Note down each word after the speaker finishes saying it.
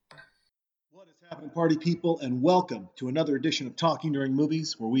What is happening, party people, and welcome to another edition of Talking During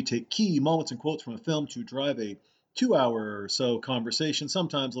Movies, where we take key moments and quotes from a film to drive a 2 hour or so conversation,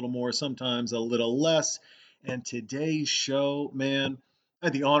 sometimes a little more, sometimes a little less. And today's show, man, I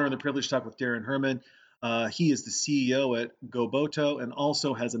had the honor and the privilege to talk with Darren Herman. He is the CEO at Goboto and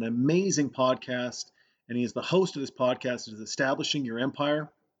also has an amazing podcast. And he is the host of this podcast, it is Establishing Your Empire.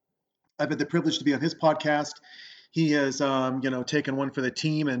 I've had the privilege to be on his podcast. He has, taken one for the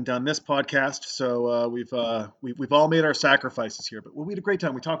team and done this podcast. So we've all made our sacrifices here, but we had a great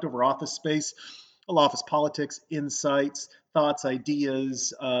time. We talked over Office Space, office politics, insights, thoughts,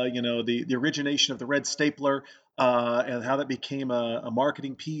 ideas. The origination of the red stapler and how that became a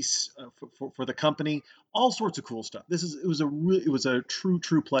marketing piece for the company. All sorts of cool stuff. It was a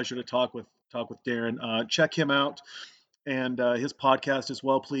true pleasure to talk with Darren. Check him out and his podcast as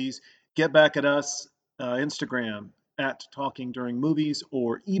well, please. Get back at us, Instagram at Talking During Movies,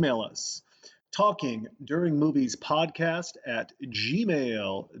 or email us, Talking During Movies podcast at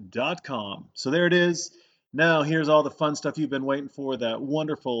gmail.com. So there it is. Now, here's all the fun stuff you've been waiting for, that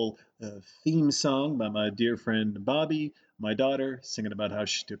wonderful theme song by my dear friend Bobby, my daughter, singing about how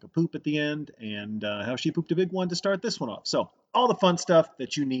she took a poop at the end and how she pooped a big one to start this one off. So all the fun stuff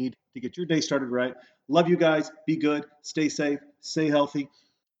that you need to get your day started right. Love you guys. Be good. Stay safe. Stay healthy.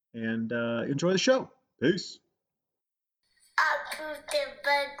 And enjoy the show. Peace. I pooped a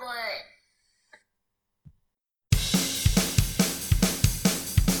big one.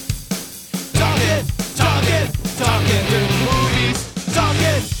 Talking through movies.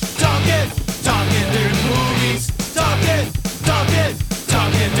 Talking through movies.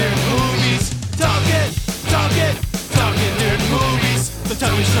 Talking through movies. Talking through movies. So tell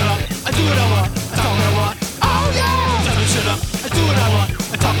me shut up, I do what I want, I talk what I want. Oh yeah! Tell me shut up, I do what I want,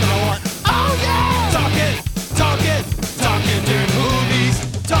 I talk what I want. Oh yeah! Talking through movies.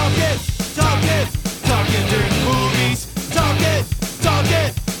 Talking through movies. Talking through movies. Talking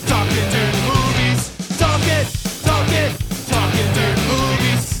through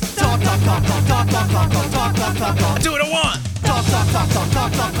movies. Talk. I do what I want. Talk. I do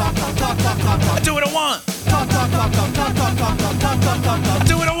what I want. I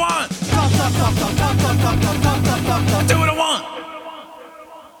do what I want. I do what I want.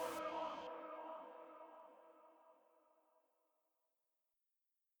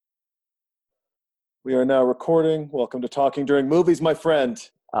 We are now recording. Welcome to Talking During Movies, my friend.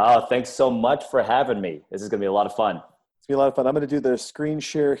 Oh, thanks so much for having me. This is going to be a lot of fun. It's going to be a lot of fun. I'm going to do the screen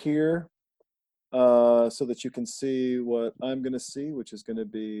share here so that you can see what I'm going to see, which is going to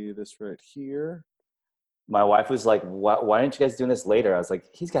be this right here. My wife was like, why aren't you guys doing this later? I was like,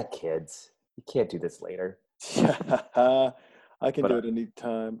 he's got kids. He can't do this later. I can do it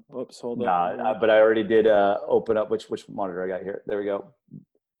anytime. Oops, hold on. But I already did open up. Which monitor I got here? There we go.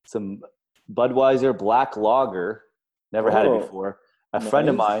 Some Budweiser Black Lager. Never had it before. A friend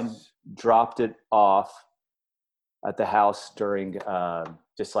of mine dropped it off at the house during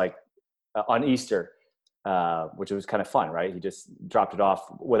on Easter, which was kind of fun, right? He just dropped it off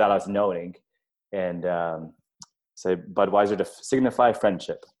without us knowing, and say Budweiser to signify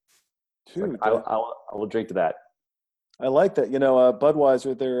friendship. Dude, I will drink to that. I like that.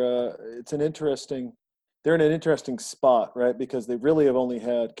 Budweiser, they're in an interesting spot, right? Because they really have only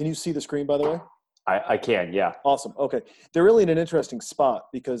had, can you see the screen, by the way? I can, yeah. Awesome. Okay. They're really in an interesting spot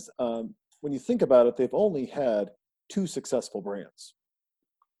because when you think about it, they've only had two successful brands.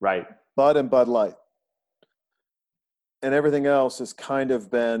 Right. Bud and Bud Light. And everything else has kind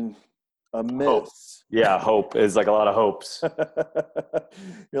of been a miss. Hope. Yeah, hope is like a lot of hopes.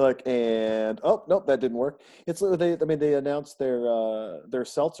 You're like, and nope, that didn't work. They announced their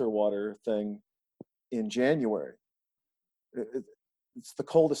seltzer water thing in January. It's the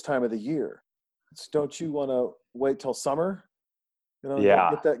coldest time of the year. Don't you want to wait till summer?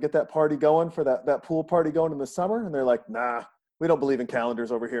 Yeah. Get that party going for that pool party going in the summer. And they're like, nah, we don't believe in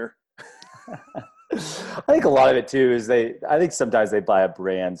calendars over here. I think a lot of it too is I think sometimes they buy up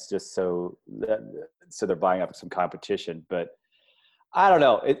brands just so they're buying up some competition. But I don't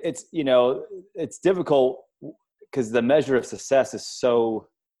know. It's difficult because the measure of success is so,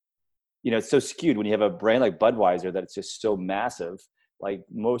 it's so skewed when you have a brand like Budweiser that it's just so massive. Like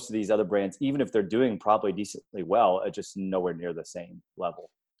most of these other brands, even if they're doing probably decently well, it's just nowhere near the same level.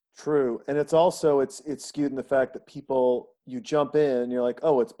 True. And it's also, it's skewed in the fact that you jump in and you're like,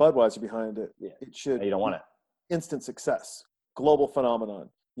 oh, it's Budweiser behind it. Yeah. It should. You don't want it. Instant success, global phenomenon.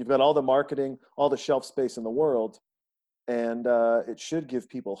 You've got all the marketing, all the shelf space in the world, and it should give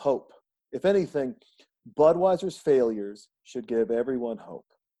people hope. If anything, Budweiser's failures should give everyone hope.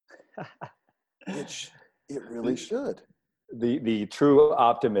 It really should. the true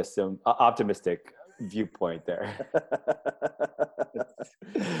optimistic viewpoint there.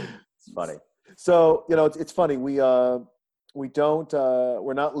 It's funny. So, it's funny. We don't,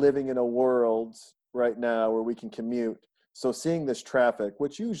 we're not living in a world right now where we can commute. So seeing this traffic,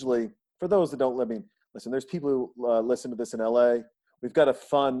 which usually, for those that don't live, listen, there's people who listen to this in LA. We've got a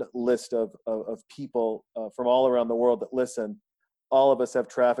fun list of people from all around the world that listen. All of us have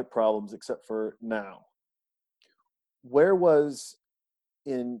traffic problems except for now. Well,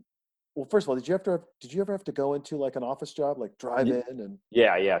 first of all, did you ever have to go into like an office job, like drive in and?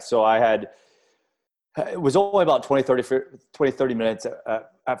 Yeah. So it was only about 30 minutes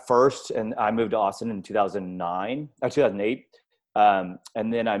at first. And I moved to Austin in 2008.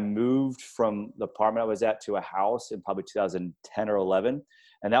 And then I moved from the apartment I was at to a house in probably 2010 or 11.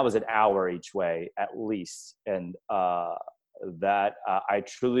 And that was an hour each way at least. And I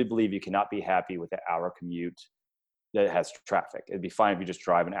truly believe you cannot be happy with an hour commute that has traffic. It'd be fine if you just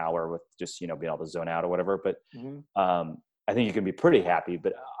drive an hour with just, being able to zone out or whatever. But I think you can be pretty happy.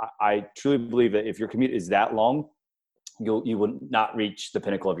 But I truly believe that if your commute is that long, you will not reach the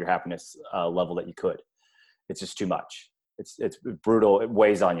pinnacle of your happiness level that you could. It's just too much. It's brutal. It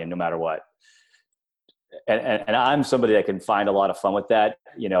weighs on you no matter what. And I'm somebody that can find a lot of fun with that,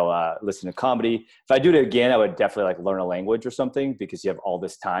 listen to comedy. If I do it again, I would definitely like learn a language or something because you have all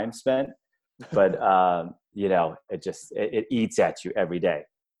this time spent. But, it eats at you every day.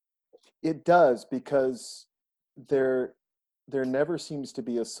 It does, because there never seems to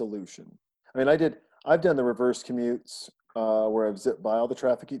be a solution. I mean, I've done the reverse commutes where I've zipped by all the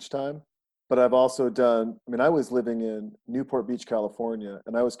traffic each time, but I've also I was living in Newport Beach, California,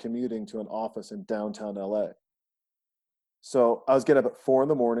 and I was commuting to an office in downtown LA. So I was getting up at 4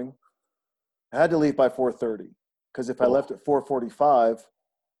 a.m. I had to leave by 4:30 because if I left at 4:45,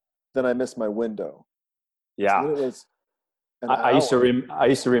 then I missed my window. Yeah. So it was I used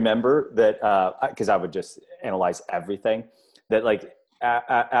to remember that because I would just analyze everything that like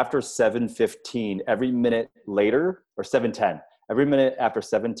after 7:15, every minute later, or 7:10, every minute after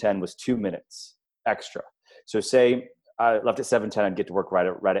 7:10 was 2 minutes extra. So say I left at 7:10, I'd get to work right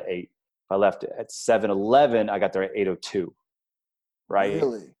at 8. If I left at 7:11, I got there at 8:02. Right.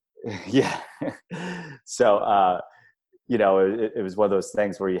 Really? Yeah. So, it was one of those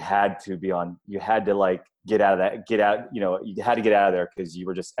things where you had to like you had to get out of there because you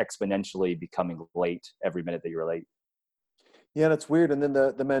were just exponentially becoming late every minute that you were late. Yeah, and it's weird. And then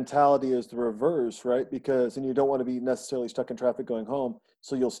the mentality is the reverse, right? And you don't want to be necessarily stuck in traffic going home,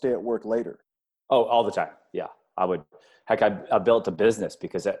 so you'll stay at work later. Oh, all the time. Yeah, I would. Heck, I built a business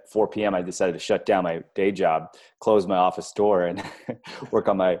because at 4 p.m. I decided to shut down my day job, close my office door, and work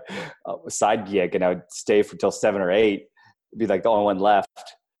on my side gig. And I would stay for till 7 or 8, be like the only one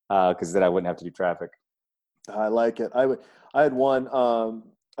left, because then I wouldn't have to do traffic. I like it. I had one.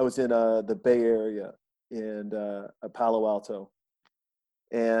 I was in the Bay Area in Palo Alto,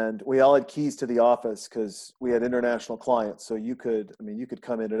 and we all had keys to the office because we had international clients. So you could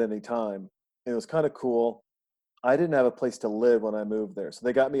come in at any time. It was kind of cool. I didn't have a place to live when I moved there, so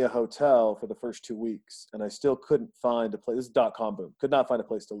they got me a hotel for the first 2 weeks, and I still couldn't find a place. This is .com boom. Could not find a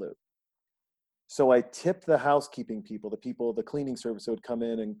place to live. So I tipped the housekeeping people, the cleaning service that would come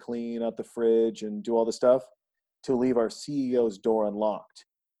in and clean out the fridge and do all the stuff, to leave our CEO's door unlocked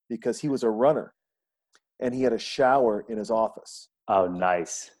because he was a runner and he had a shower in his office. Oh,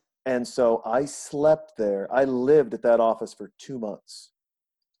 nice. And so I slept there. I lived at that office for 2 months.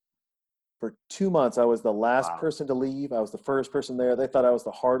 For 2 months, I was the last person to leave. I was the first person there. They thought I was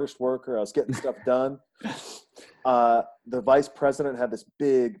the hardest worker. I was getting stuff done. The vice president had this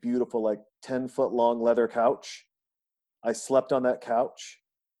big, beautiful, like 10-foot long leather couch. I slept on that couch.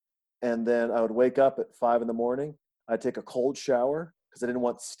 And then I would wake up at 5 a.m. I'd take a cold shower because I didn't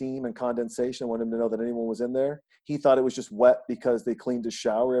want steam and condensation. I wanted him to know that anyone was in there. He thought it was just wet because they cleaned his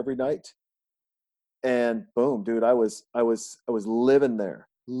shower every night. And boom, dude, I was living there.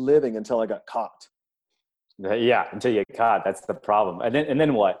 Living until I got caught. Yeah, until you get caught. That's the problem. And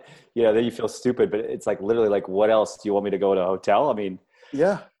then what? Then you feel stupid, but it's like literally like, what else? Do you want me to go to a hotel? I mean,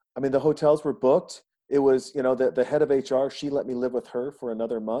 yeah. I mean, the hotels were booked. It was, the head of HR, she let me live with her for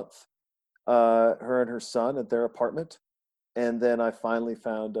another month, her and her son at their apartment. And then I finally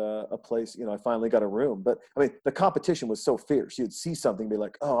found a place, I finally got a room. But I mean, the competition was so fierce. You'd see something, be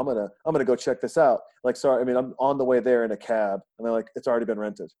like, oh, I'm gonna go check this out. Like, sorry, I'm on the way there in a cab, and they're like, it's already been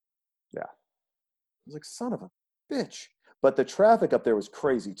rented. Yeah. I was like, son of a bitch. But the traffic up there was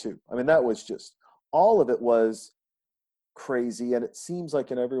crazy too. I mean, that was just, all of it was crazy. And it seems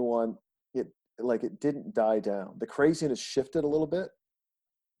like in everyone, it didn't die down. The craziness shifted a little bit,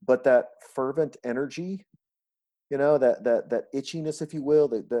 but that fervent energy you know, that itchiness, if you will.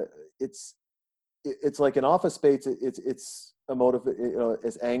 That it's like in Office Space, it's a motive, you know,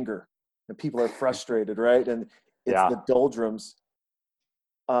 is anger, and people are frustrated, right? And it's Yeah. the doldrums,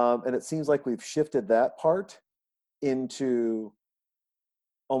 and it seems like we've shifted that part into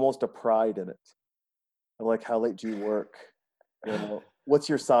almost a pride in it. Of like, how late do you work? You know, what's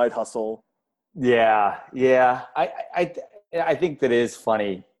your side hustle? Yeah, yeah. I think that is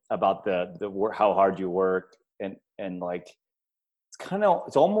funny about the work, how hard you work, and like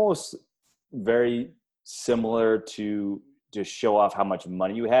it's almost very similar to show off how much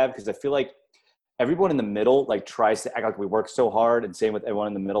money you have, because I feel like everyone in the middle like tries to act like we work so hard, and same with everyone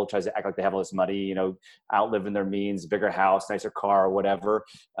in the middle tries to act like they have all this money, you know, outliving their means, bigger house, nicer car, whatever,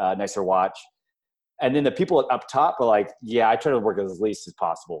 nicer watch. And then the people up top are like, yeah, I try to work as least as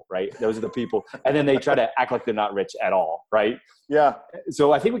possible, right? Those are the people. And then they try to act like they're not rich at all, right? Yeah.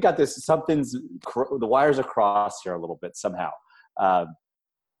 So I think we got this, the wires are crossed here a little bit somehow.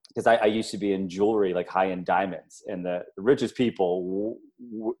 Because I used to be in jewelry, like high-end diamonds. And the richest people,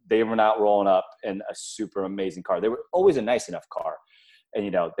 they were not rolling up in a super amazing car. They were always a nice enough car. And,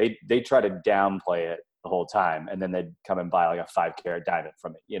 you know, they try to downplay it the whole time, and then they'd come and buy like a 5-carat diamond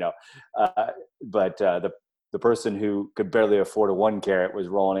from it, you know. But the person who could barely afford a 1-carat was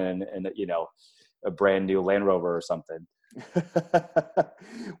rolling in you know, a brand new Land Rover or something.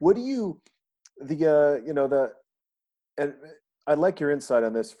 What do you, you know, and I'd like your insight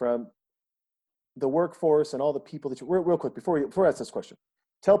on this from the workforce and all the people that you, real quick, before I ask this question,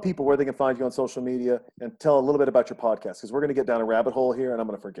 tell people where they can find you on social media, and tell a little bit about your podcast, because we're going to get down a rabbit hole here and I'm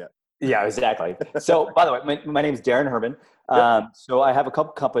going to forget. Yeah, exactly. So, by the way, my name's Darren Herman. So I have a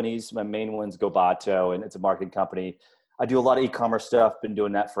couple companies. My main one's Gobato, and it's a marketing company. I do a lot of e-commerce stuff. Been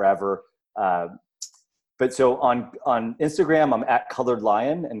doing that forever. But so on Instagram, I'm at Colored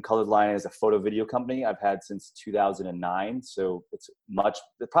Lion, and Colored Lion is a photo video company I've had since 2009. So it's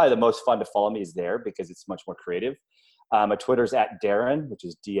probably the most fun to follow me is there, because it's much more creative. My Twitter's at Darren, which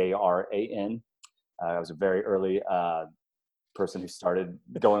is DARAN. I was a very early person who started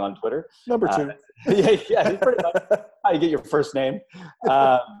going on Twitter. Number 2. Yeah, pretty much how you get your first name.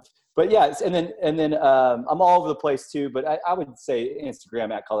 But yeah, and then I'm all over the place too. But I would say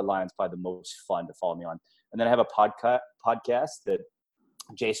Instagram at Colored Lion is probably the most fun to follow me on. And then I have a podcast that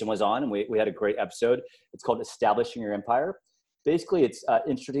Jason was on, and we had a great episode. It's called Establishing Your Empire. Basically, it's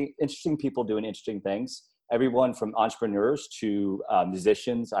interesting people doing interesting things. Everyone from entrepreneurs to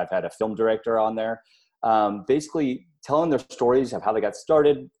musicians. I've had a film director on there. Basically telling their stories of how they got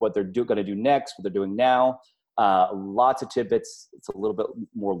started, what they're going to do next, what they're doing now. Lots of tidbits. It's a little bit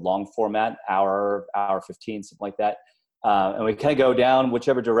more long format, hour 15, something like that. And we kind of go down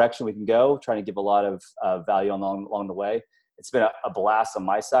whichever direction we can go, trying to give a lot of value along the way. It's been a blast on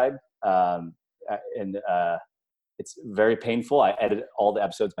my side. And it's very painful. I edit all the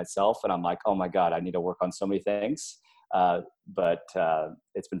episodes myself, and I'm like, oh my God, I need to work on so many things. But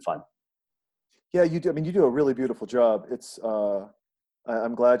it's been fun. Yeah, you do. I mean, you do a really beautiful job. It's,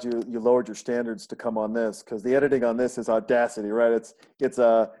 I'm glad you lowered your standards to come on this, because the editing on this is audacity, right? It's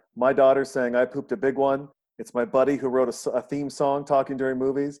my daughter saying I pooped a big one. It's my buddy who wrote a theme song talking during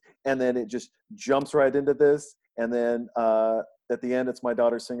movies, and then it just jumps right into this. And then at the end, it's my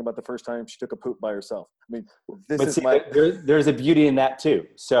daughter singing about the first time she took a poop by herself. I mean, there's a beauty in that too.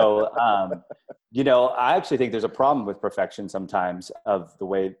 So, you know, I actually think there's a problem with perfection sometimes, of the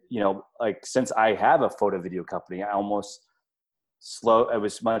way, you know, like since I have a photo video company, it was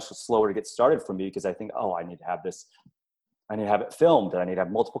much slower to get started for me, because I think, I need to have this, I need to have it filmed, and I need to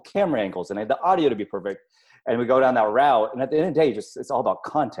have multiple camera angles, and I need the audio to be perfect. And we go down that route. And at the end of the day, it's all about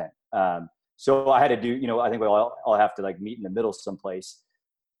content. So I had to do, you know, I think we all have to like meet in the middle someplace.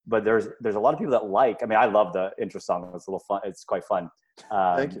 But there's a lot of people that I love the intro song. It's a little fun. It's quite fun.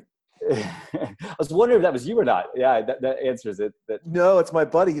 Thank you. I was wondering if that was you or not. Yeah, that answers it. No, it's my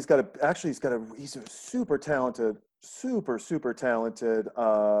buddy. He's a super talented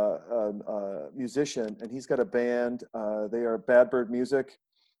musician, and he's got a band. They are Bad Bird Music.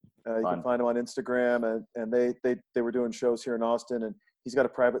 You can find him on Instagram, and they were doing shows here in Austin, and he's got a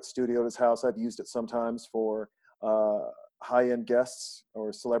private studio at his house. I've used it sometimes for high-end guests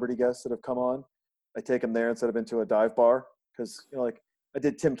or celebrity guests that have come on. I take them there instead of into a dive bar, because, you know, like I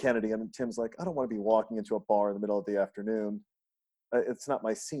did Tim Kennedy, and Tim's like, I don't want to be walking into a bar in the middle of the afternoon. It's not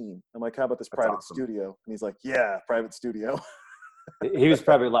my scene. I'm like, how about this private studio? And he's like, yeah, private studio. He was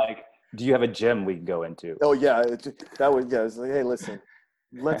probably like, do you have a gym we can go into? Oh yeah, it's like, hey, listen,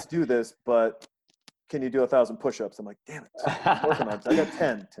 let's do this, but can you do 1,000 push-ups? I'm like, damn it, I'm working on it. I got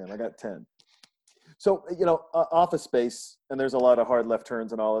 10, Tim. I got 10. So, you know, Office Space, and there's a lot of hard left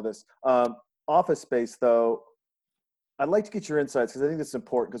turns and all of this. Office Space, though, I'd like to get your insights because I think this is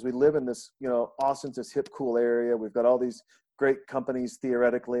important because we live in this, Austin's this hip, cool area. We've got all these great companies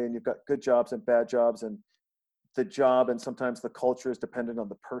theoretically, and you've got good jobs and bad jobs, and the job and sometimes the culture is dependent on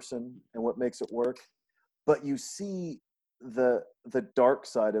the person and what makes it work. But you see the dark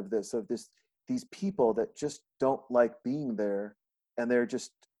side of these people that just don't like being there, and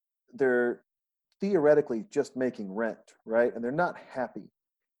they're theoretically just making rent, right? And they're not happy.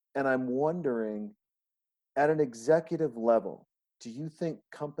 And I'm wondering, at an executive level, do you think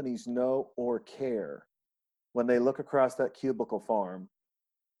companies know or care when they look across that cubicle farm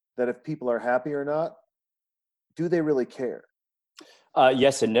that if people are happy or not, do they really care?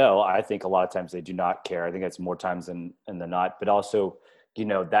 Yes and no. I think a lot of times they do not care. I think that's more times than not. But also,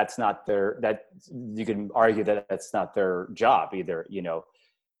 that's not that you can argue that that's not their job either.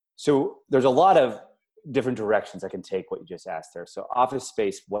 So there's a lot of different directions I can take what you just asked there. So Office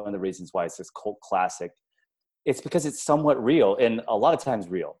Space, one of the reasons why it's this cult classic, it's because it's somewhat real and a lot of times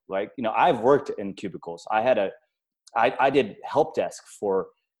real. Like, I've worked in cubicles. I did help desk for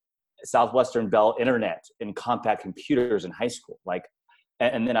Southwestern Bell Internet and compact computers in high school. Like,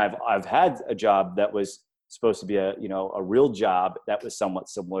 and then I've had a job that was supposed to be a real job that was somewhat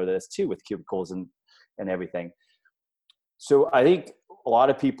similar to this too, with cubicles and everything. So I think a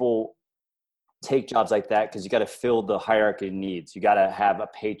lot of people take jobs like that because you got to fill the hierarchy needs. You got to have a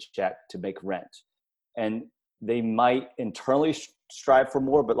paycheck to make rent, and they might internally strive for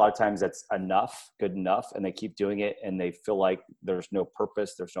more, but a lot of times that's good enough, and they keep doing it, and they feel like there's no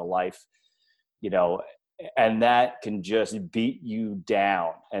purpose, there's no life, and that can just beat you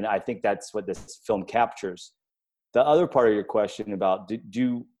down. And I think that's what this film captures. The other part of your question about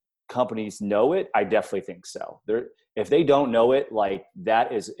do companies know it? I definitely think so. If they don't know it, like,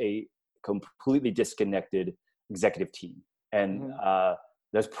 that is a completely disconnected executive team. And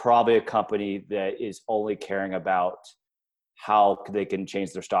there's probably a company that is only caring about how they can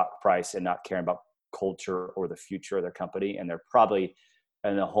change their stock price and not caring about culture or the future of their company. And they're probably,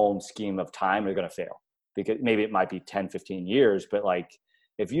 in the home scheme of time, they're going to fail, because maybe it might be 10, 15 years, but like,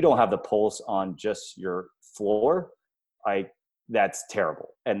 if you don't have the pulse on just your floor, that's terrible.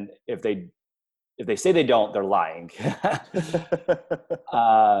 And if they say they don't, they're lying.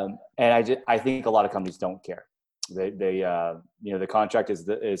 And I think a lot of companies don't care. They the contract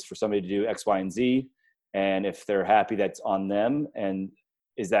is for somebody to do X, Y, and Z. And if they're happy, that's on them. And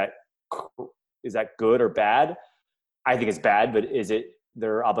is that good or bad? I think it's bad, but is it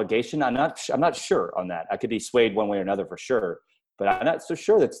their obligation? I'm not sure on that. I could be swayed one way or another for sure, but I'm not so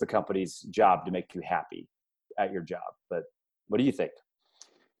sure that's the company's job to make you happy at your job. But what do you think?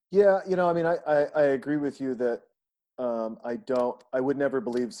 Yeah, I agree with you that I would never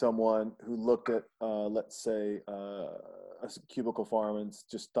believe someone who looked at, let's say, a cubicle farm and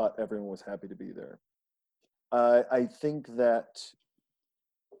just thought everyone was happy to be there. I think that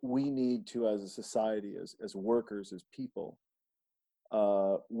we need to, as a society, as workers, as people,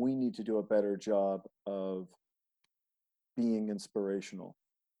 we need to do a better job of being inspirational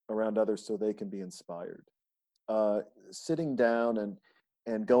around others so they can be inspired. Sitting down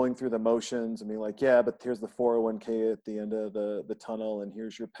and going through the motions. I mean, like, yeah, but here's the 401k at the end of the tunnel, and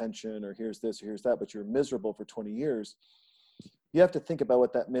here's your pension, or here's this, or here's that, but you're miserable for 20 years. You have to think about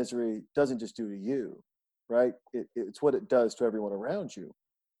what that misery doesn't just do to you, right? It's what it does to everyone around you.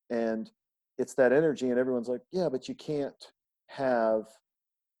 And it's that energy, and everyone's like, yeah, but you can't have,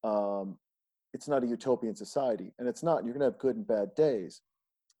 it's not a utopian society, and it's not. You're going to have good and bad days.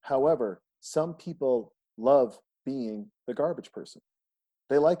 However, some people love being the garbage person.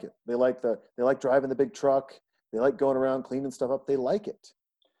 They like it. They like driving the big truck. They like going around cleaning stuff up. They like it.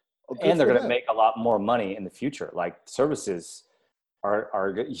 And they're going to make a lot more money in the future. Like, services are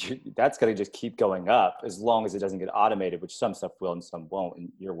that's going to just keep going up as long as it doesn't get automated, which some stuff will and some won't. And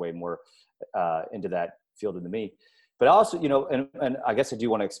you're way more into that field than me. But also, and I guess I do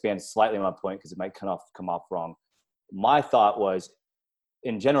want to expand slightly on my point because it might come off wrong. My thought was,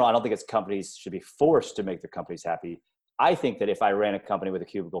 in general, I don't think companies should be forced to make their companies happy. I think that if I ran a company with a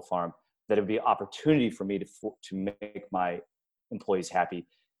cubicle farm, that it would be an opportunity for me to make my employees happy.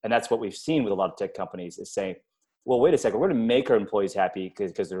 And that's what we've seen with a lot of tech companies, is saying, well, wait a second, we're going to make our employees happy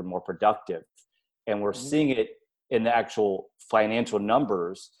because they're more productive. And we're seeing it in the actual financial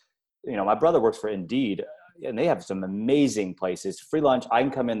numbers. My brother works for Indeed, and they have some amazing places. Free lunch. I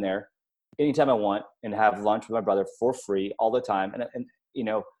can come in there anytime I want and have lunch with my brother for free all the time. And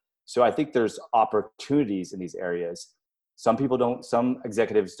so I think there's opportunities in these areas. Some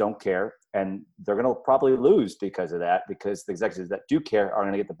executives don't care, and they're going to probably lose because of that, because the executives that do care are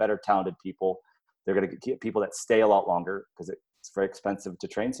going to get the better talented people. They're going to get people that stay a lot longer because it's very expensive to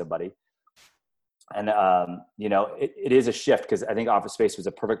train somebody. And it is a shift because I think Office Space was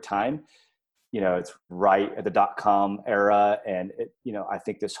a perfect time. It's right at the .com era, and I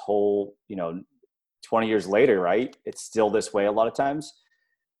think this whole 20 years later, right? It's still this way a lot of times,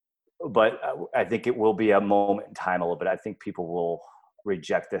 but I think it will be a moment in time a little bit. I think people will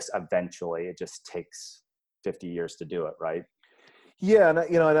reject this eventually. It just takes 50 years to do it, right? Yeah, and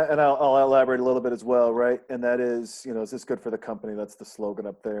I'll elaborate a little bit as well, right? And that is, is this good for the company? That's the slogan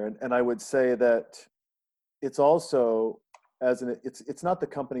up there. And I would say that it's also it's not the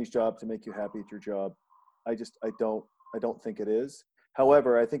company's job to make you happy at your job. I don't think it is.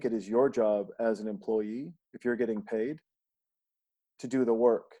 However, I think it is your job as an employee, if you're getting paid, to do the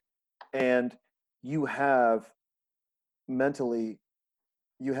work. And you have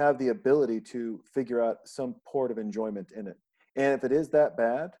the ability to figure out some port of enjoyment in it. And if it is that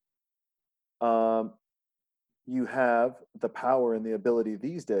bad, you have the power and the ability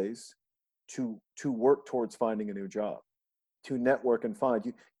these days to work towards finding a new job, to network and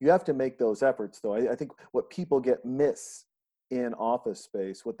find. You have to make those efforts, though. I think what people miss in Office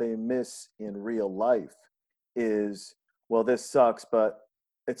Space, what they miss in real life is, well, this sucks, but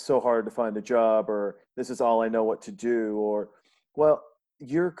it's so hard to find a job, or this is all I know what to do, or, well,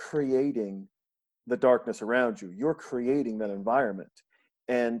 you're creating the darkness around you. You're creating that environment.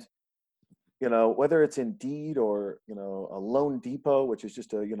 And, whether it's Indeed or, a Loan Depot, which is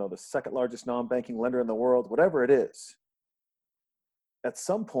just the second largest non-banking lender in the world, whatever it is, at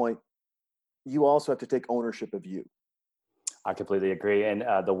some point, you also have to take ownership of you. I completely agree. And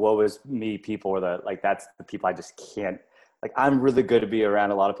the woe is me people are that's the people I just can't, I'm really good to be around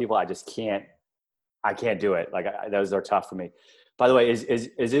a lot of people. I can't do it. Those are tough for me. By the way, is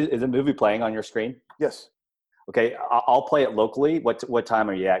the movie playing on your screen? Yes. Okay, I'll play it locally. What time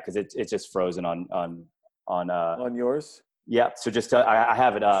are you at? Because it's just frozen on yours. Yeah. So just I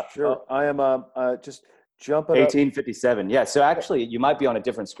have it up. Sure. I am just jumping 1857. Yeah. So actually, you might be on a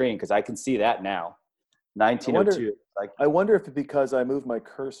different screen because I can see that now. 1902. I wonder if because I moved my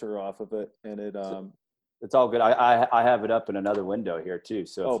cursor off of it and it it's all good. I have it up in another window here too.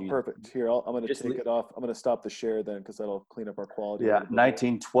 So perfect. Here, I'm going to take it off. I'm going to stop the share then because that'll clean up our quality. Yeah,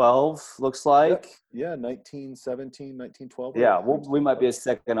 1912 looks like. Yeah, 1917, 1912. Yeah, we might be a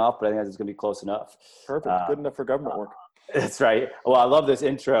second off, but I think it's going to be close enough. Perfect. Good enough for government work. That's right. Well, I love this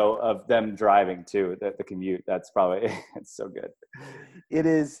intro of them driving too. The commute. That's probably it's so good. It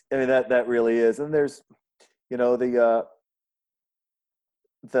is. I mean, that really is. And there's, the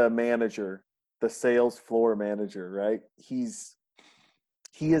manager. The sales floor manager, right? He is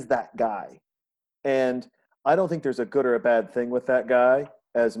that guy. And I don't think there's a good or a bad thing with that guy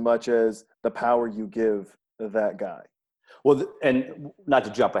as much as the power you give that guy. Well, and not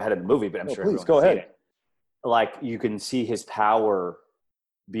to jump ahead of the movie, but I'm sure please go ahead. You can see his power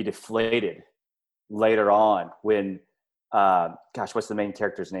be deflated later on when, what's the main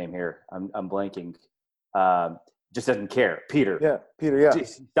character's name here? I'm blanking. Just doesn't care. Peter. Yeah, Peter, yeah. He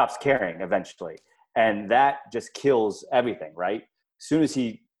stops caring eventually. And that just kills everything, right? As soon as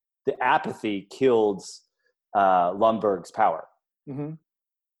the apathy kills Lumbergh's power. Mm-hmm.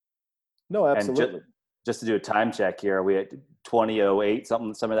 No, absolutely. And just to do a time check here, are we at 2008,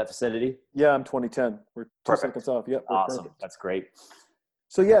 some of that vicinity? Yeah, I'm 2010. We're 2 seconds off. Yep. Awesome. Perfect. That's great.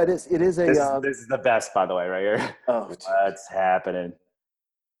 So yeah, it is a. This is the best, by the way, right here. Oh, what's happening?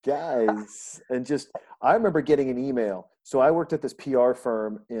 Guys, and I remember getting an email. So I worked at this PR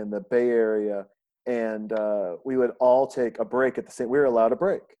firm in the Bay Area, and we would all take a break we were allowed a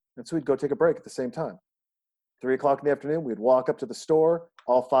break. And so we'd go take a break at the same time. 3:00 in the afternoon, we'd walk up to the store,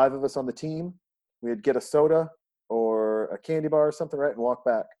 all 5 of us on the team. We'd get a soda or a candy bar or something, right, and walk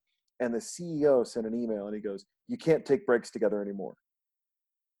back. And the CEO sent an email, and he goes, "You can't take breaks together anymore.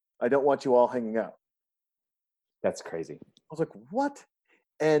 I don't want you all hanging out." That's crazy. I was like, what?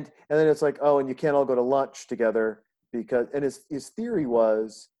 And then it's like, oh, and you can't all go to lunch together because, and his theory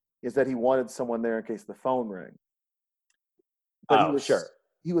is that he wanted someone there in case the phone rang. But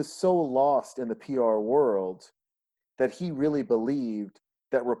he was so lost in the PR world that he really believed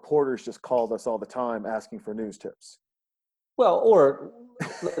that reporters just called us all the time asking for news tips. Well, or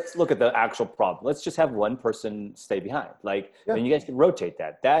let's look at the actual problem. Let's just have one person stay behind. And you guys can rotate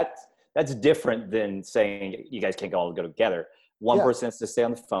that. That's different than saying you guys can't all go together. One person has to stay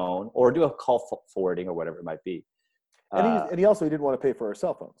on the phone or do a call forwarding or whatever it might be. And he also didn't want to pay for our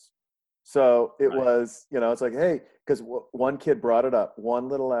cell phones. So it was, it's like, hey, because one kid brought it up. One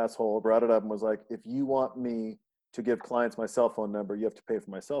little asshole brought it up and was like, if you want me to give clients my cell phone number, you have to pay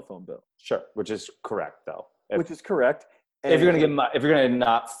for my cell phone bill. Sure, which is correct, though. Which is correct. if you're gonna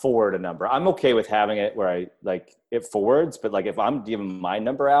not forward a number, I'm okay with having it where I like it forwards, but like if I'm giving my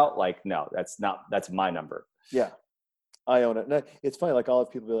number out, like no, that's my number. Yeah, I own it. And it's funny, like I'll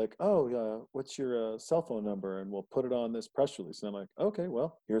have people be like, "Oh, what's your cell phone number?" And we'll put it on this press release. And I'm like, "Okay,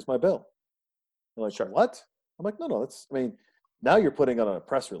 well, here's my bill." They're like, Sure. "What?" I'm like, "No, that's. I mean, now you're putting it on a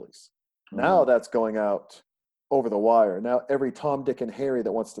press release. Now that's going out over the wire. Now every Tom, Dick, and Harry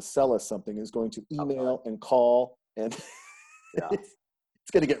that wants to sell us something is going to email and call, and Yeah. it's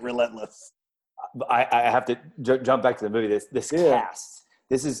going to get relentless." I have to jump back to the movie. This cast.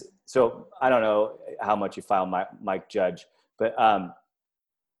 This is so. I don't know how much you found Mike Judge, but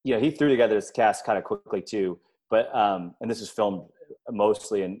he threw together this cast kind of quickly too. But and this was filmed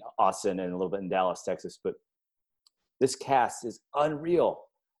mostly in Austin and a little bit in Dallas, Texas. But this cast is unreal.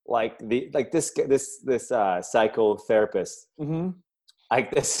 Like this psychotherapist. Mm-hmm.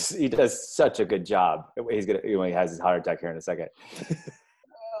 Like this, he does such a good job. He's gonna he has his heart attack here in a second.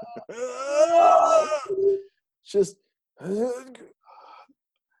 Just.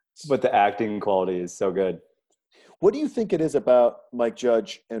 But the acting quality is so good. What do you think it is about Mike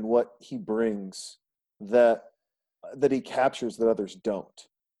Judge and what he brings that he captures that others don't?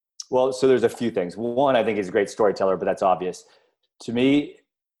 Well, so there's a few things. One, I think he's a great storyteller, but that's obvious. To me,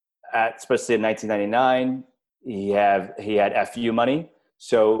 especially in 1999, he had FU money,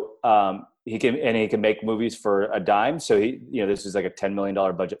 so he can make movies for a dime. So this is like a $10 million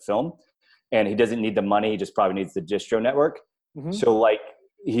budget film, and he doesn't need the money. He just probably needs the distro network. Mm-hmm. So like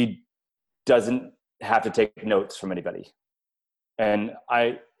he doesn't have to take notes from anybody. And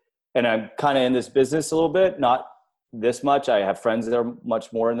I'm kind of in this business a little bit, not this much. I have friends that are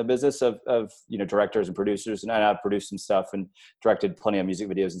much more in the business of directors and producers, and I've produced some stuff and directed plenty of music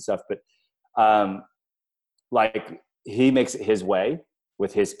videos and stuff. But like he makes it his way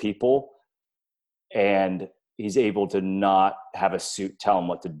with his people, and he's able to not have a suit tell him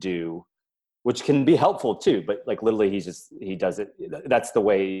what to do, which can be helpful too. But like literally he does it. That's the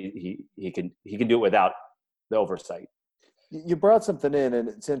way he can do it without the oversight. You brought something in, and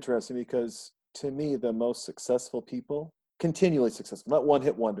it's interesting because to me, the most successful people, continually successful, not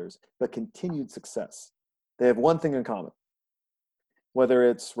one-hit wonders, but continued success, they have one thing in common. Whether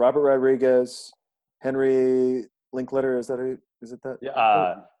it's Robert Rodriguez, Henry Linklater, is it that?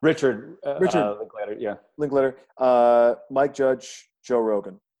 Yeah, Richard Linklater, yeah. Linklater, Mike Judge, Joe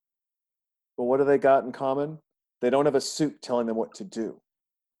Rogan. But what do they got in common? They don't have a suit telling them what to do.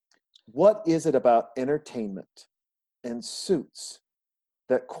 What is it about entertainment and suits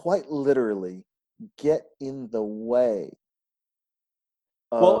that quite literally get in the way?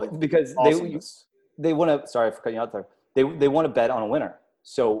 Well, because awesomeness? they want to. Sorry for cutting you out there. They want to bet on a winner.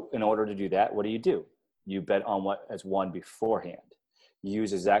 So in order to do that, what do? You bet on what has won beforehand. You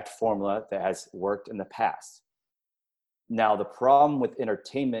use exact formula that has worked in the past. Now, the problem with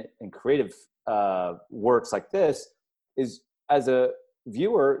entertainment and creative works like this is, as a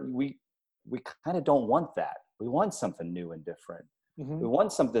viewer, we kind of don't want that. We want something new and different. Mm-hmm. We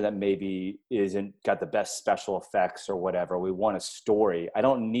want something that maybe isn't got the best special effects or whatever. We want a story. I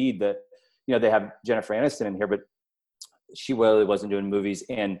don't need they have Jennifer Aniston in here, but she really wasn't doing movies.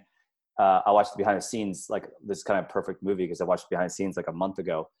 And I watched the behind the scenes, like this kind of perfect movie because I watched behind the scenes like a month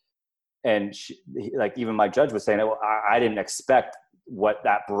ago. And even Mike Judge was saying, I didn't expect what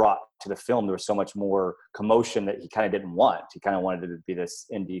that brought to the film. There was so much more commotion that he kind of didn't want. He kind of wanted it to be this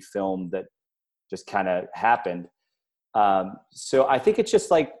indie film that just kind of happened. So I think it's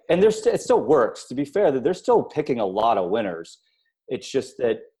just like, and it still works. To be fair, that they're still picking a lot of winners. It's just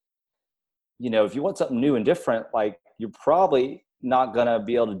that, if you want something new and different, like you're probably not going to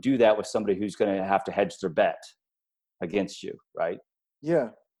be able to do that with somebody who's going to have to hedge their bet against you, right? Yeah.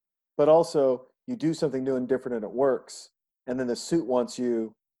 But also, you do something new and different and it works. And then the suit wants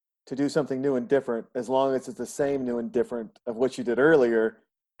you to do something new and different as long as it's the same new and different of what you did earlier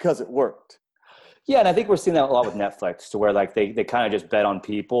because it worked. Yeah, and I think we're seeing that a lot with Netflix, to where like they kind of just bet on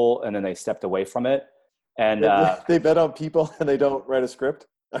people and then they stepped away from it. And they bet on people and they don't write a script.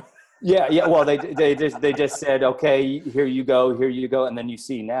 Yeah. Well, they just said, okay, here you go, and then you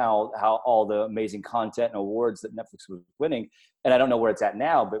see now how all the amazing content and awards that Netflix was winning. And I don't know where it's at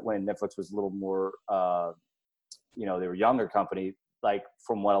now, but when Netflix was a little more, they were a younger company. Like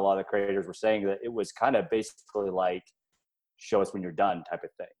from what a lot of the creators were saying, that it was kind of basically like, show us when you're done type of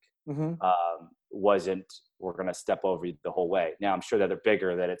thing. Mm-hmm. Wasn't we're going to step over you the whole way. Now I'm sure that they're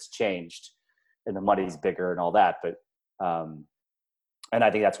bigger, that it's changed, and the money's bigger and all that, but. And I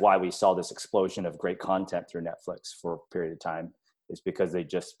think that's why we saw this explosion of great content through Netflix for a period of time, is because they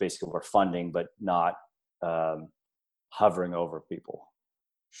just basically were funding, but not hovering over people.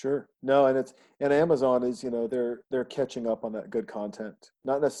 Sure. No, and Amazon is, they're catching up on that good content.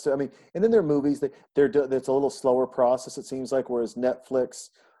 Not necessarily. I mean, and in their movies, it's a little slower process. It seems like, whereas Netflix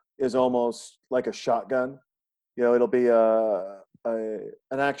is almost like a shotgun. It'll be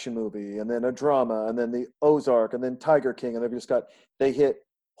an action movie, and then a drama, and then the Ozark, and then Tiger King, and they hit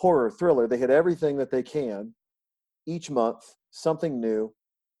horror, thriller. They hit everything that they can each month, something new,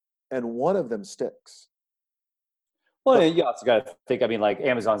 and one of them sticks. Well, you also got to think, I mean, like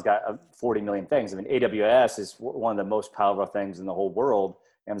Amazon's got 40 million things. I mean, AWS is one of the most powerful things in the whole world,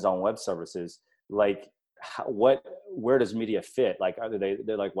 Amazon Web Services. Like, where does media fit? Like,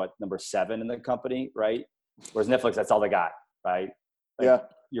 they're like, what, number 7 in the company, right? Whereas Netflix, that's all they got, right? Like, Yeah.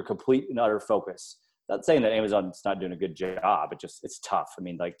 You're complete and utter focus. Not saying that Amazon's not doing a good job, it's tough. I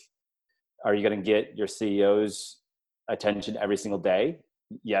mean, like, are you going to get your CEO's attention every single day?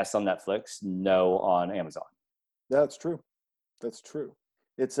 Yes, on Netflix. No, on Amazon. That's true. That's true.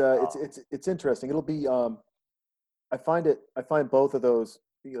 It's interesting. It'll be I find both of those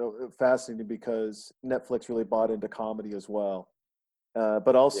fascinating because Netflix really bought into comedy as well.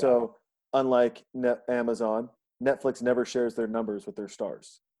 But also, unlike Amazon, Netflix never shares their numbers with their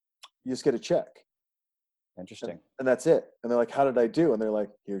stars. You just get a check. Interesting. And that's it. And they're like, "How did I do?" And they're like,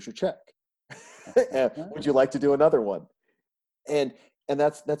 "Here's your check. Would you like to do another one?" And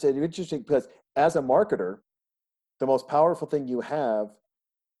that's interesting because as a marketer, the most powerful thing you have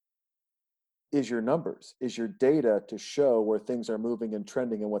is your numbers, is your data to show where things are moving and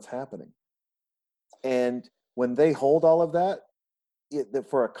trending and what's happening. And when they hold all of that,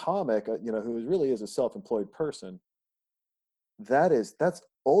 for a comic, who really is a self-employed person, that's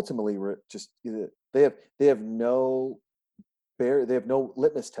ultimately just they have no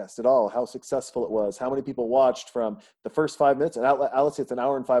litmus test at all how successful it was, how many people watched from the first 5 minutes, and let's say it's an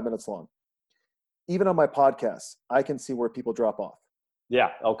hour and 5 minutes long. Even on my podcast, I can see where people drop off. Yeah.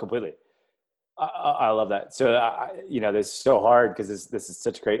 Oh, completely. I love that. So, this is so hard because this is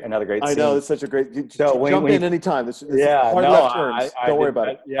such another great scene. I know, it's such a great, so jump in anytime. This hard left turns. Don't worry about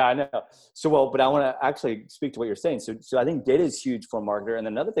it. Yeah, I know. So, but I want to actually speak to what you're saying. So I think data is huge for a marketer. And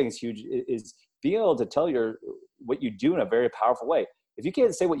another thing is huge is being able to tell what you do in a very powerful way. If you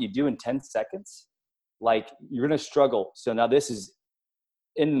can't say what you do in 10 seconds, like, you're going to struggle. So now this is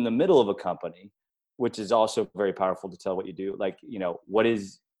in the middle of a company, which is also very powerful to tell what you do. Like, what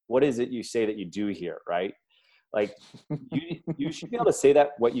is it you say that you do here, right? Like, you should be able to say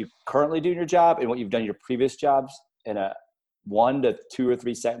that what you currently do in your job and what you've done in your previous jobs in a 1 to 2 or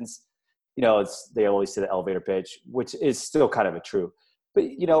 3 sentence. They always say the elevator pitch, which is still kind of a true. But,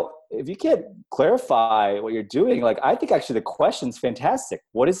 if you can't clarify what you're doing, like, I think actually the question's fantastic.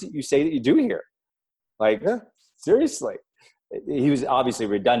 What is it you say that you do here? Like, seriously. He was obviously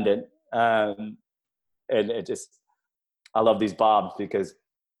redundant. And I love these Bobs because,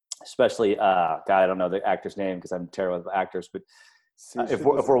 especially, God, I don't know the actor's name because I'm terrible with actors, but if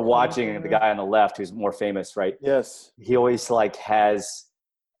we're watching the guy on the left who's more famous, right? Yes. He always has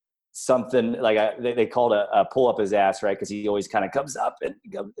something like they call it a pull up his ass, right? Because he always kind of comes up and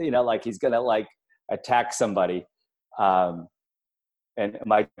like he's gonna attack somebody. And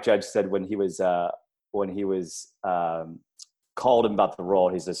Mike Judge said when he was called him about the role,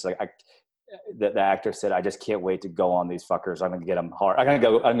 he's just like, the actor said, "I just can't wait to go on these fuckers. I'm gonna get them hard. I'm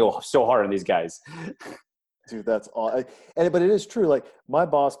gonna go so hard on these guys." Dude, that's all. But it is true. Like, my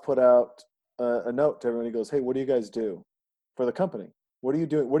boss put out a note to everyone. He goes, "Hey, what do you guys do for the company? What are you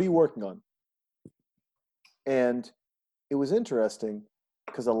doing? What are you working on?" And it was interesting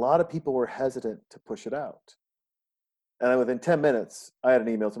because a lot of people were hesitant to push it out. And within 10 minutes, I had an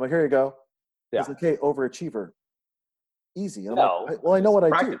email to him. Like, "Here you go." Yeah. He's like, "Hey, overachiever, easy." And I'm No, like, "Well, I know what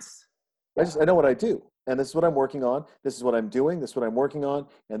practice. I do. I know what I do, and this is what I'm working on. This is what I'm doing. This is what I'm working on,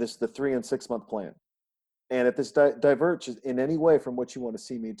 and this is the 3 and 6 month plan. And if this diverges in any way from what you want to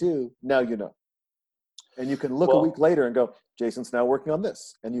see me do, now you know. And you can look a week later and go, Jason's now working on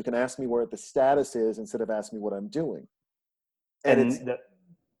this, and you can ask me where the status is instead of asking me what I'm doing." And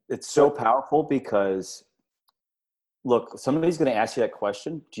it's so powerful because, look, somebody's going to ask you that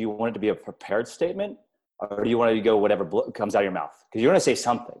question. Do you want it to be a prepared statement, or do you want it to go whatever comes out of your mouth? Because you're going to say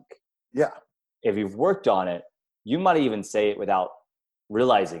something. Yeah. If you've worked on it, you might even say it without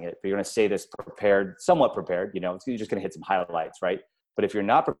realizing it. But you're going to say this prepared, somewhat prepared. You're just going to hit some highlights, right? But if you're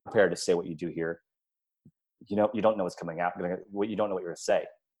not prepared to say what you do here, you don't know what's coming out. You don't know what you're going to say.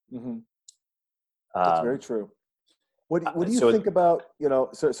 Mm-hmm. That's very true. What do you think about,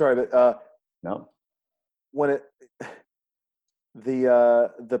 sorry, but no, when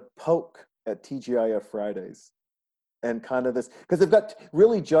the poke at TGIF Fridays and kind of this, because they've got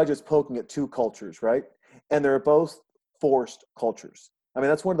really judges poking at 2 cultures, right? And they're both forced cultures. I mean,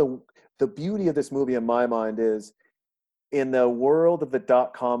 that's one of the beauty of this movie in my mind is in the world of the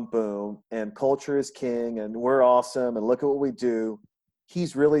 .com boom and culture is king and we're awesome and look at what we do.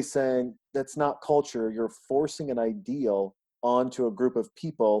 He's really saying that's not culture. You're forcing an ideal onto a group of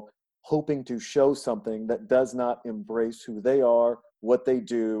people hoping to show something that does not embrace who they are, what they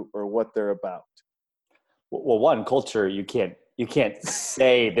do, or what they're about. Well, one, culture, you can't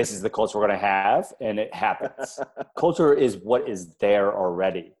say this is the culture we're going to have and it happens. Culture is what is there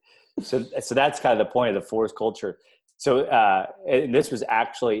already. So that's kind of the point of the forced culture. So and this was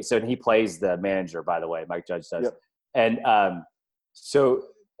actually, so he plays the manager, by the way, Mike Judge does. Yep. And so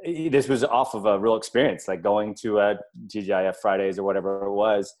this was off of a real experience, like going to a TGIF Fridays or whatever it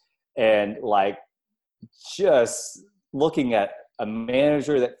was, and like just looking at a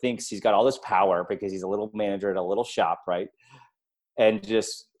manager that thinks he's got all this power because he's a little manager at a little shop, right? And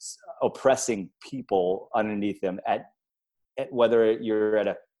just oppressing people underneath him at whether you're at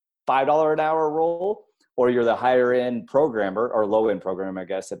a $5 an hour role or you're the higher end programmer or low end programmer, I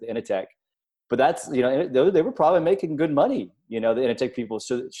guess, at the Initech. But that's, you know, they were probably making good money, you know, the Initech people.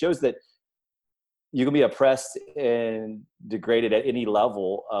 So it shows that you can be oppressed and degraded at any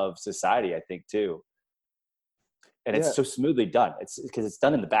level of society, I think, too. And it's so smoothly done. It's because it's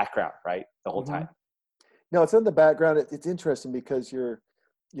done in the background, right? The whole time. No, it's in the background. It's interesting because you're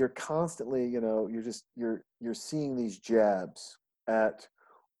constantly, you know, you're seeing these jabs at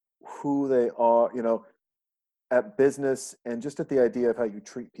who they are, you know, at business and just at the idea of how you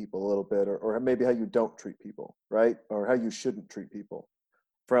treat people a little bit, or maybe how you don't treat people, right? Or how you shouldn't treat people.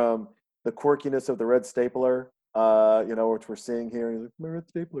 From the quirkiness of the red stapler, you know, which we're seeing here. You're like, my red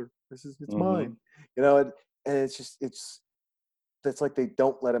stapler, it's mine, you know, and it's like they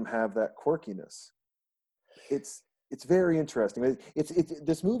don't let him have that quirkiness. It's very interesting. It's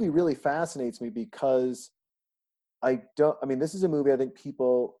this movie really fascinates me because this is a movie I think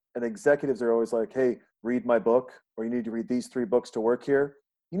people and executives are always like, hey, read my book, or you need to read these 3 books to work here.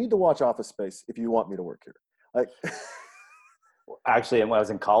 You need to watch Office Space if you want me to work here. Like, actually, when I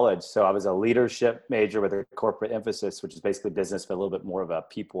was in college, so I was a leadership major with a corporate emphasis, which is basically business, but a little bit more of a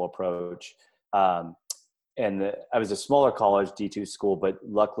people approach. I was a smaller college, D2 school, but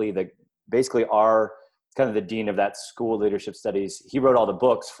luckily basically kind of the dean of that school, leadership studies, he wrote all the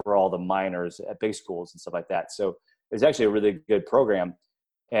books for all the minors at big schools and stuff like that. So it was actually a really good program.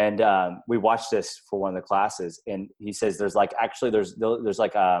 And we watched this for one of the classes, and he says there's like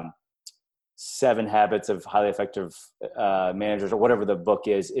 7 habits of highly effective managers, or whatever the book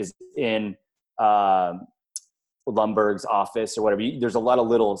is in Lumbergh's office or whatever. There's a lot of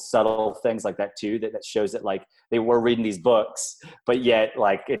little subtle things like that too, that shows that like they were reading these books, but yet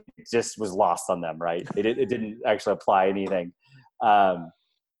like it just was lost on them, right? It didn't actually apply anything.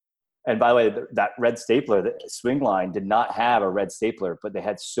 And by the way, that red stapler, the swing line, did not have a red stapler, but they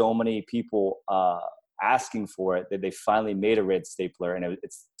had so many people asking for it that they finally made a red stapler. And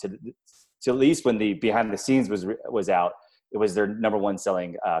it's to at least when the behind the scenes was out, it was their number 1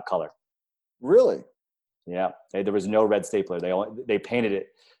 selling color. Really? Yeah, there was no red stapler. They painted it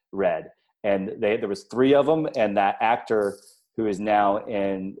red, and there was 3 of them. And that actor who is now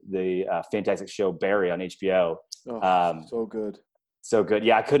in the fantastic show Barry on HBO. Oh, so good. So good.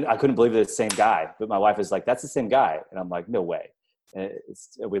 Yeah, I couldn't believe it's the same guy. But my wife was like, "That's the same guy," and I'm like, "No way." And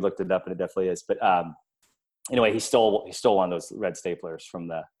we looked it up, and it definitely is. But anyway, he stole one of those red staplers from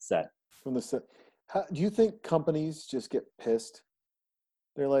the set. From the set. Do you think companies just get pissed?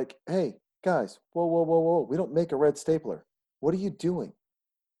 They're like, "Hey, guys, whoa! We don't make a red stapler. What are you doing?"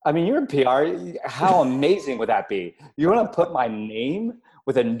 I mean, you're in PR. How amazing would that be? You're going to put my name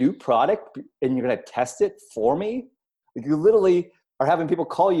with a new product, and you're going to test it for me? You literally are having people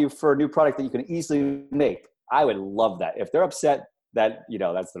call you for a new product that you can easily make. I would love that. If they're upset, that, you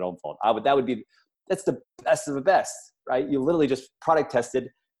know, that's their own fault. That's the best of the best, right? You literally just product tested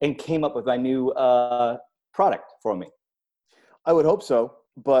and came up with my new product for me. I would hope so,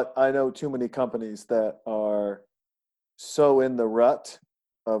 but I know too many companies that are so in the rut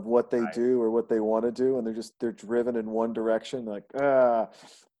of what they do or what they want to do, and they're driven in one direction. Like,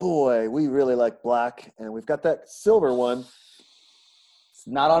 boy, we really like black, and we've got that silver one. It's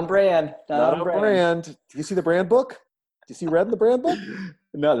not on brand. Not on brand. Do you see the brand book? Do you see red in the brand book?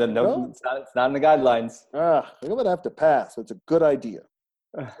 No, it's not in the guidelines. I'm going to have to pass. It's a good idea.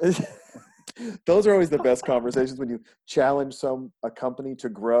 Those are always the best conversations when you challenge a company to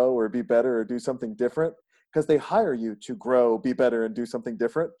grow or be better or do something different, because they hire you to grow, be better, and do something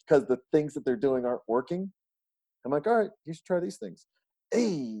different because the things that they're doing aren't working. I'm like, all right, you should try these things.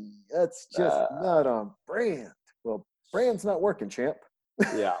 Hey, that's just not on brand. Well, brand's not working, champ.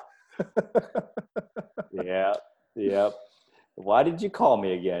 Yeah. Yeah. Why did you call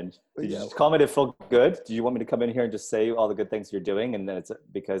me again? Did you Yeah. just call me to feel good? Do you want me to come in here and just say all the good things you're doing, and then it's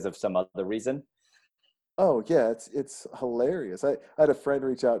because of some other reason? Oh yeah, it's hilarious. I had a friend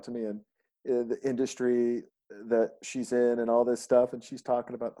reach out to me in the industry that she's in and all this stuff, and she's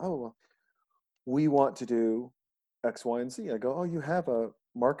talking about, oh, well, we want to do X, Y, and Z. I go, oh, you have a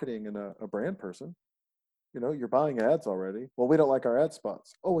marketing and a brand person. You're buying ads already. Well, we don't like our ad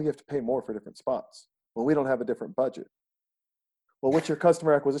spots. Oh, well, you have to pay more for different spots. Well, we don't have a different budget. Well, what's your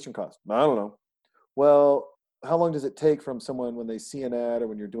customer acquisition cost? I don't know. Well, how long does it take from someone when they see an ad or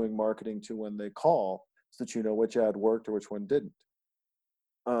when you're doing marketing to when they call so that you know which ad worked or which one didn't?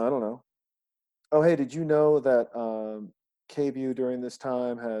 I don't know. Oh, hey, did you know that KView during this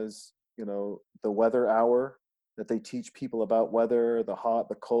time has, the weather hour that they teach people about weather, the hot,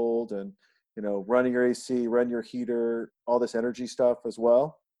 the cold, and, running your AC, run your heater, all this energy stuff as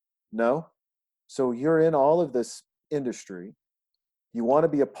well? No. So you're in all of this industry. You want to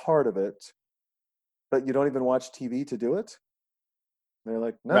be a part of it, but you don't even watch TV to do it? And they're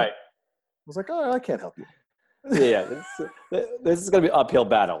like, no. Right. I was like, oh, I can't help you. Yeah, this is going to be an uphill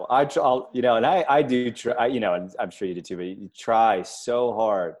battle. I'll, and I do try, and I'm sure you do too, but you try so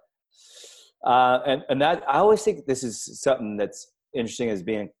hard. And that, I always think this is something that's interesting as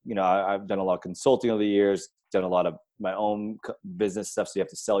being, I've done a lot of consulting over the years, done a lot of my own business stuff. So you have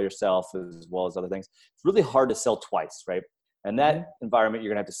to sell yourself as well as other things. It's really hard to sell twice, right? And that environment,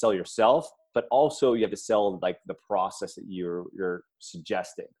 you're going to have to sell yourself, but also you have to sell like the process that you're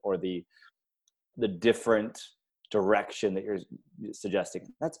suggesting, or the different direction that you're suggesting.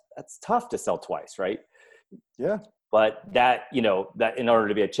 That's tough to sell twice, right? Yeah. But that that in order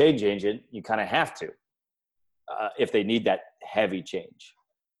to be a change agent, you kind of have to, if they need that heavy change.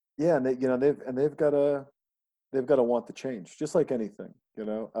 Yeah, and they've got to want the change, just like anything, And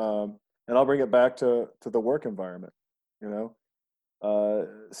I'll bring it back to the work environment.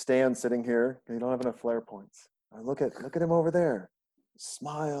 Stan sitting here, you don't have enough flare points. Look at him over there.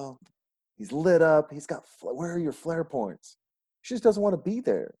 Smile. He's lit up. He's got, where are your flare points? She just doesn't want to be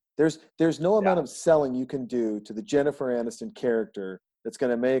there. There's no amount of selling you can do to the Jennifer Aniston character that's going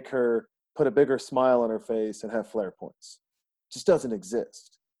to make her put a bigger smile on her face and have flare points. It just doesn't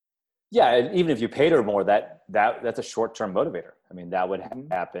exist. Yeah, and even if you paid her more, that's a short-term motivator. I mean, that would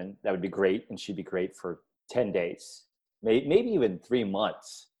happen. That would be great, and she'd be great for 10 days, maybe even 3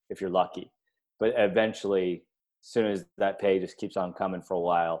 months if you're lucky. But eventually, as soon as that pay just keeps on coming for a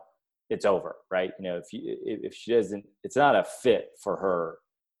while, it's over, right? If she doesn't, it's not a fit for her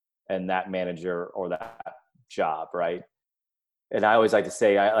and that manager or that job, right? And I always like to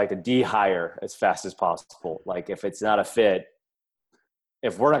say, I like to de-hire as fast as possible. Like if it's not a fit,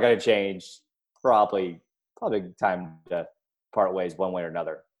 if we're not going to change, probably time to part ways one way or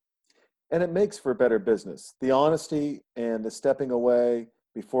another. And it makes for better business. The honesty and the stepping away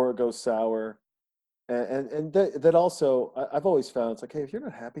before it goes sour. And that also, I've always found, it's like, hey, if you're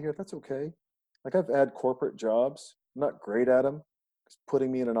not happy here, that's okay. Like I've had corporate jobs. I'm not great at them. It's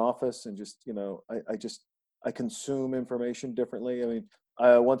putting me in an office and just, I consume information differently. I mean,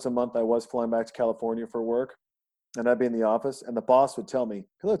 once a month I was flying back to California for work, and I'd be in the office and the boss would tell me,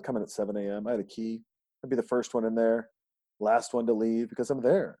 because I'd come in at 7 a.m. I had a key. I'd be the first one in there, last one to leave, because I'm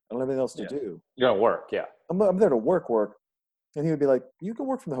there. I don't have anything else to do. You're going to work. Yeah. I'm there to work. And he would be like, you can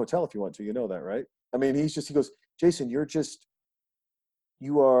work from the hotel if you want to, you know that, right? I mean, he goes, Jason,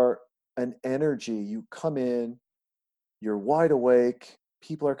 you are an energy. You come in, you're wide awake.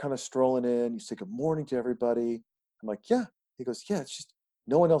 People are kind of strolling in. You say good morning to everybody. I'm like, yeah. He goes, yeah, it's just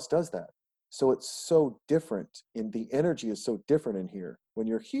no one else does that. So it's so different, and the energy is so different in here when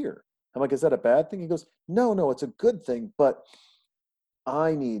you're here. I'm like, is that a bad thing? He goes, no, it's a good thing, but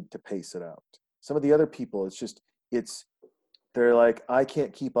I need to pace it out. Some of the other people, they're like, I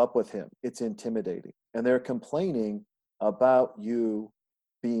can't keep up with him. It's intimidating. And they're complaining about you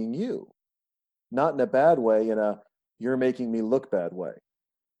being you. Not in a bad way, you're making me look bad way.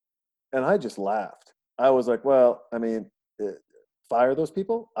 And I just laughed. I was like, well, I mean, fire those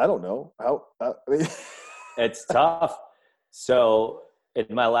people? I don't know. It's tough. So in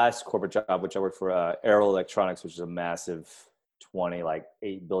my last corporate job, which I worked for Arrow Electronics, which is a massive $8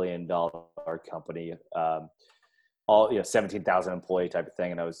 billion company, all 17,000 employee type of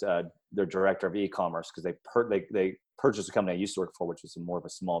thing, and I was their director of e-commerce, because they purchased a company I used to work for, which was more of a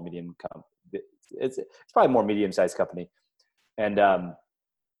small medium company. It's probably a more medium-sized company, and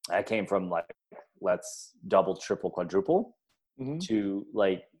I came from let's double, triple, quadruple to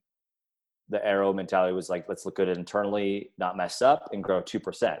the Arrow mentality was let's look good internally, not mess up, and grow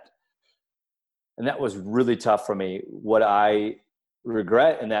 2%. And that was really tough for me. What I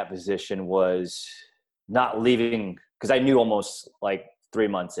regret in that position was not leaving because I knew almost like 3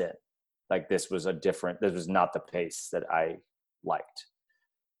 months in, like this was not the pace that I liked.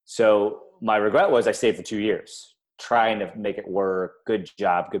 So my regret was I stayed for 2 years trying to make it work. Good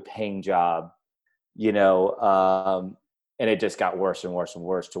job, good paying job, and it just got worse and worse and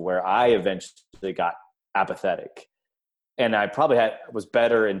worse to where I eventually got apathetic. And I probably was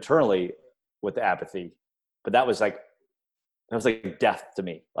better internally with the apathy, but that was like death to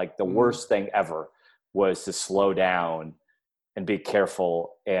me. Like the worst thing ever was to slow down and be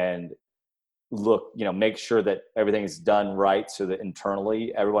careful and look, make sure that everything is done right so that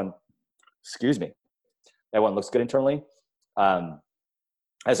internally everyone looks good internally.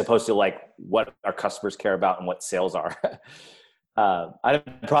 As opposed to like what our customers care about and what sales are. I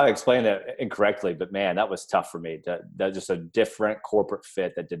probably explained that incorrectly, but man, that was tough for me. That just a different corporate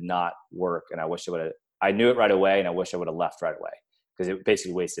fit that did not work. And I wish I knew it right away, and I wish I would have left right away, because it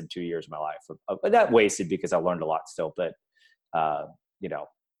basically wasted 2 years of my life. But not wasted, because I learned a lot still, but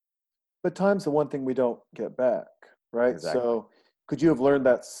But time's the one thing we don't get back, right? Exactly. So could you have learned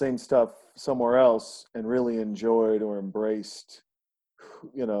that same stuff somewhere else and really enjoyed or embraced,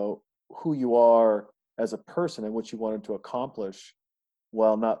 who you are as a person and what you wanted to accomplish,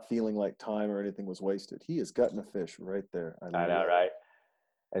 while not feeling like time or anything was wasted? He is gutting a fish right there. I know, right?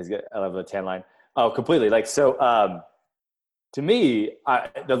 I love the tan line. Oh, completely. Like, so to me,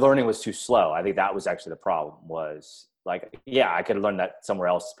 the learning was too slow. I think that was actually the problem. Was like, yeah, I could have learned that somewhere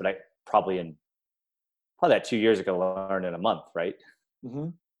else, but I probably that 2 years ago learned in a month, right? Mm-hmm.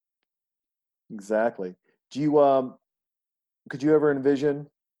 Exactly. Do you could you ever envision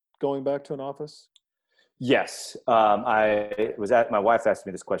going back to an office? Yes. My wife asked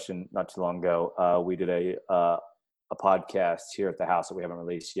me this question not too long ago. We did a podcast here at the house that we haven't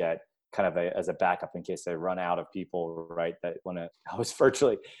released yet, kind of as a backup in case they run out of people, right, that want to host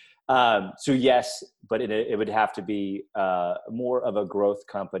virtually. So yes, but it would have to be more of a growth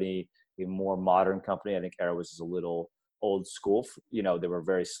company, a more modern company. I think Arrow was a little old school. They were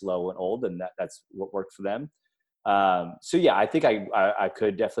very slow and old, and that's what worked for them. So yeah, I think I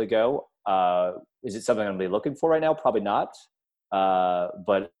could definitely go. Is it something I'm really looking for right now? Probably not.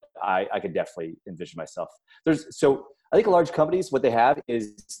 But I could definitely envision myself. So I think large companies, what they have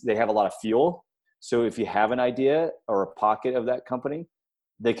is they have a lot of fuel. So if you have an idea or a pocket of that company,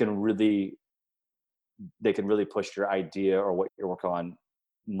 they can really push your idea or what you're working on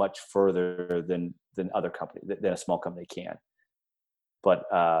much further than other companies, than a small company can. But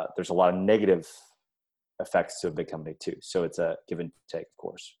there's a lot of negative effects to a big company too. So it's a give and take, of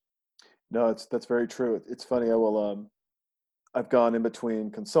course. No, that's very true. It's funny. I've gone in between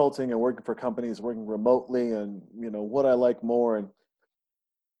consulting and working for companies, working remotely, and what I like more. And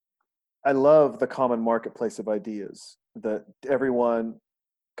I love the common marketplace of ideas that everyone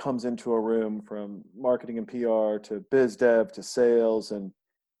comes into a room, from marketing and PR to biz dev to sales, and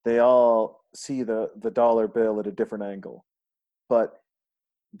they all see the dollar bill at a different angle. But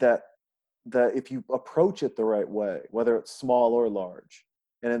that if you approach it the right way, whether it's small or large,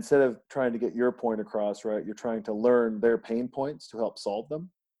 and instead of trying to get your point across, right, you're trying to learn their pain points to help solve them.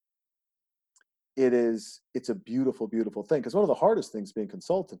 It's a beautiful, beautiful thing. Because one of the hardest things being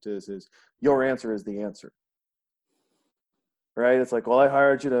consultant is your answer is the answer. Right? It's like, well, I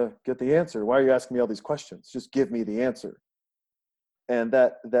hired you to get the answer. Why are you asking me all these questions? Just give me the answer. And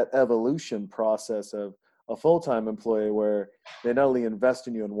that evolution process of a full-time employee, where they not only invest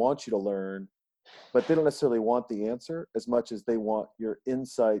in you and want you to learn, but they don't necessarily want the answer as much as they want your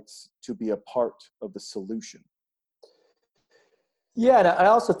insights to be a part of the solution. Yeah, and I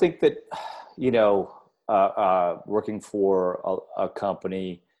also think that, working for a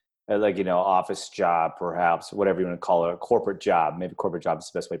company, like, office job, perhaps, whatever you want to call it, a corporate job, maybe corporate job is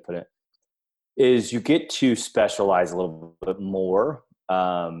the best way to put it, is you get to specialize a little bit more,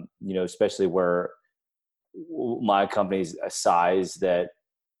 especially where my company's a size that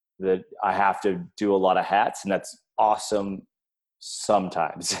I have to do a lot of hats, and that's awesome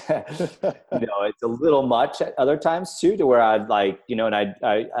sometimes. It's a little much at other times too, to where I'd like, and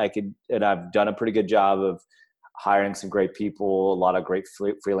I could, and I've done a pretty good job of hiring some great people, a lot of great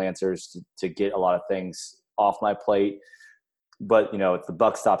freelancers to get a lot of things off my plate. But, if the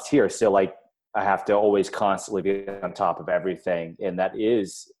buck stops here, so like I have to always constantly be on top of everything. And that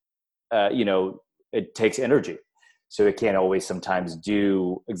is, it takes energy. So it can't always sometimes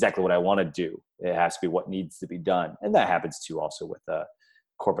do exactly what I want to do. It has to be what needs to be done. And that happens too also with a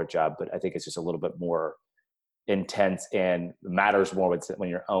corporate job. But I think it's just a little bit more intense and matters more when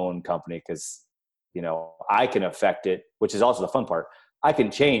you're your own company, because, I can affect it, which is also the fun part. I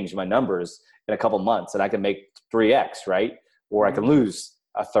can change my numbers in a couple months and I can make 3x, right? Or I can lose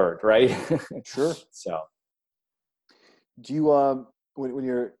a third, right? Sure. So. Do you when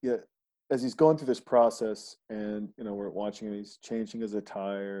you're as he's going through this process, and we're watching him, he's changing his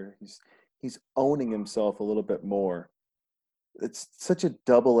attire, he's owning himself a little bit more. It's such a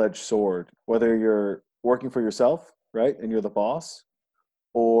double-edged sword, whether you're working for yourself, right, and you're the boss,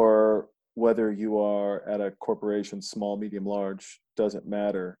 or whether you are at a corporation, small, medium, large, doesn't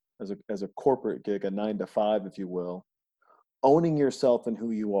matter, as a corporate gig, a 9 to 5, if you will, owning yourself and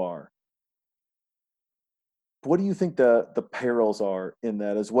who you are. What do you think the perils are in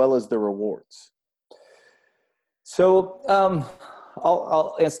that, as well as the rewards? So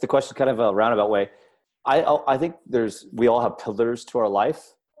I'll answer the question kind of a roundabout way. I think we all have pillars to our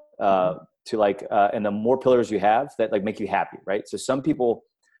life, and the more pillars you have that like make you happy, right? So some people,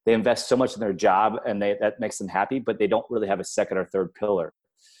 they invest so much in their job and that makes them happy, but they don't really have a second or third pillar.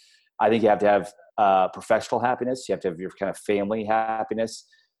 I think you have to have professional happiness. You have to have your kind of family happiness.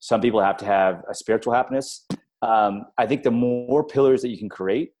 Some people have to have a spiritual happiness. I think the more pillars that you can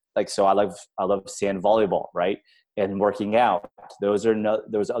create, like, so I love sand volleyball, right? And working out. Those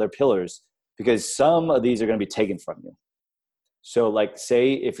other pillars, because some of these are going to be taken from you. So like,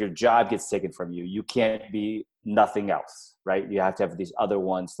 say if your job gets taken from you, you can't be nothing else, right? You have to have these other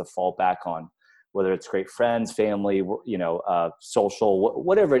ones to fall back on, whether it's great friends, family, social,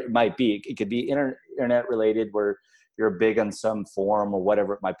 whatever it might be. It could be internet related, where you're big on some forum or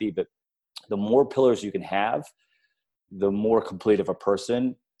whatever it might be. But the more pillars you can have, the more complete of a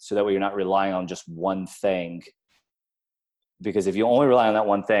person. So that way you're not relying on just one thing. Because if you only rely on that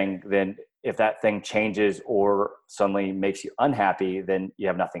one thing, then if that thing changes or suddenly makes you unhappy, then you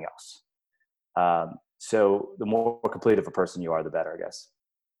have nothing else. So the more complete of a person you are, the better, I guess.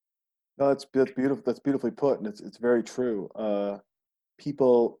 No, that's beautiful. That's beautifully put, and it's very true.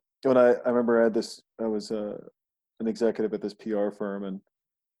 People, when I remember I was an executive at this PR firm, and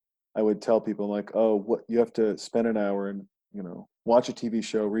I would tell people, I'm like, oh, what, you have to spend an hour and watch a TV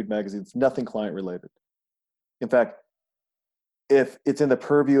show, read magazines, nothing client related. In fact, if it's in the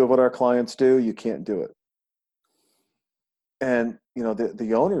purview of what our clients do, you can't do it. And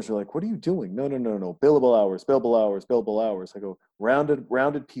the owners are like, what are you doing? No, billable hours, billable hours, billable hours. I go, rounded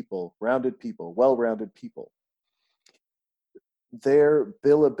people, well-rounded people. Their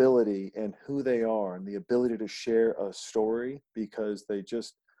billability and who they are and the ability to share a story because they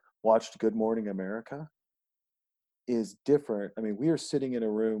just watched Good Morning America is different. I mean, we were sitting in a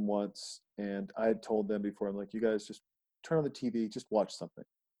room once, and I had told them before, I'm like, you guys just turn on the TV, just watch something.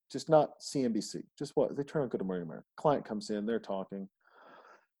 Just not CNBC. Just what they turn on Good Morning America. Client comes in, they're talking.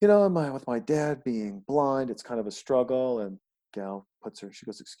 With my dad being blind, it's kind of a struggle. And gal she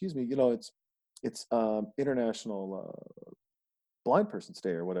goes, excuse me, it's International Blind Person's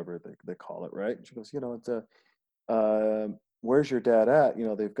Day or whatever they call it, right? And she goes, it's where's your dad at?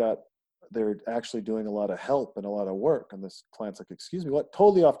 They're actually doing a lot of help and a lot of work. And this client's like, excuse me, what?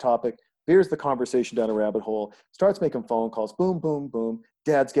 Totally off topic. Veers the conversation down a rabbit hole, starts making phone calls, boom, boom, boom.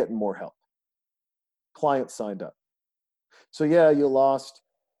 Dad's getting more help. Client signed up. So yeah, you lost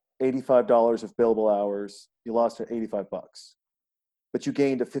 $85 of billable hours. You lost $85, but you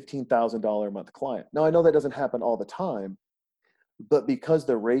gained a $15,000 a month client. Now I know that doesn't happen all the time, but because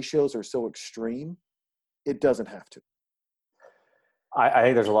the ratios are so extreme, it doesn't have to. I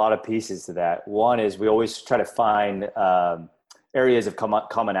think there's a lot of pieces to that. One is we always try to find areas of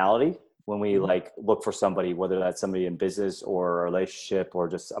commonality when we like look for somebody, whether that's somebody in business or a relationship or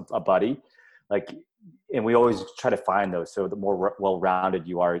just a buddy. And we always try to find those. So the more well-rounded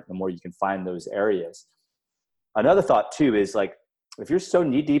you are, the more you can find those areas. Another thought too is like, if you're so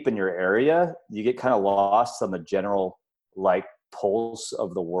knee deep in your area, you get kind of lost on the general like pulse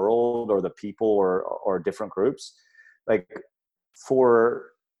of the world or the people or different groups. Like, for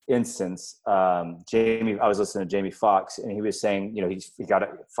instance, I was listening to Jamie Foxx, and he was saying, he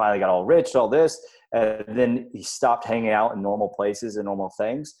finally got all rich, all this, and then he stopped hanging out in normal places and normal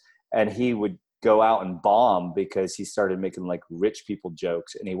things, and he would go out and bomb because he started making like rich people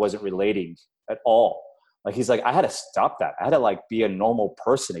jokes, and he wasn't relating at all. Like, he's like, I had to stop that. I had to like be a normal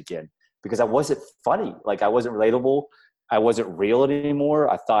person again because I wasn't funny. Like, I wasn't relatable. I wasn't real anymore.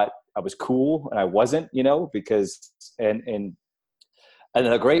 I thought I was cool, and I wasn't, because and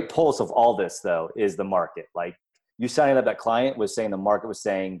the great pulse of all this, though, is the market. Like, you signing up that client was saying the market was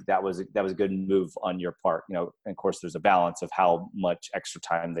saying that was a good move on your part. And of course, there's a balance of how much extra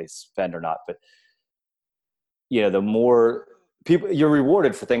time they spend or not. But the more people, you're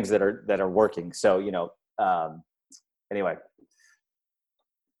rewarded for things that are working. So anyway.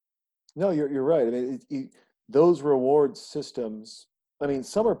 No, you're right. I mean, those reward systems. I mean,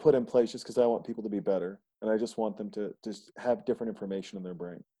 some are put in place just because I want people to be better. And I just want them to just have different information in their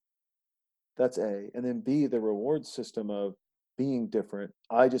brain. That's A. And then B, the reward system of being different.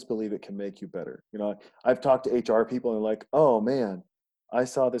 I just believe it can make you better. I've talked to HR people and they're like, oh man, I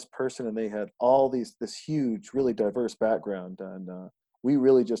saw this person and they had this huge, really diverse background. And we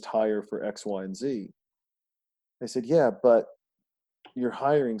really just hire for X, Y, and Z. I said, yeah, but you're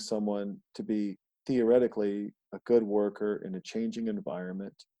hiring someone to be theoretically a good worker in a changing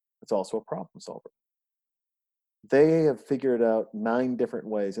environment. It's also a problem solver. They have figured out 9 different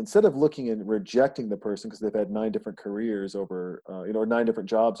ways. Instead of looking and rejecting the person because they've had 9 different careers over, or 9 different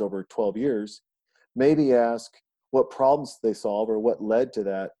jobs over 12 years, maybe ask what problems they solve or what led to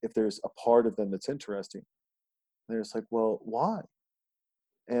that if there's a part of them that's interesting. And they're just like, well, why?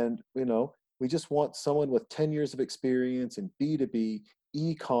 And, we just want someone with 10 years of experience in B2B,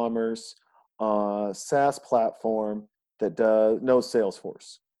 e-commerce, SaaS platform that knows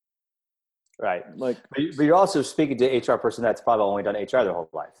Salesforce. Right. Like, but you're also speaking to an HR person that's probably only done HR their whole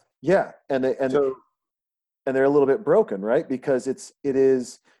life. Yeah, and they're a little bit broken, right? Because it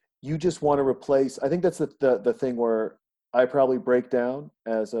is you just want to replace. I think that's the thing where I probably break down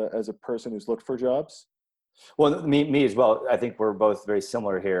as a person who's looked for jobs. Well, me as well. I think we're both very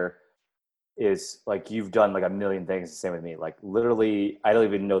similar here. Is like you've done like a million things the same with me. Like literally, I don't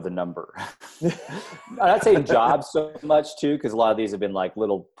even know the number. I'm not saying jobs so much too, because a lot of these have been like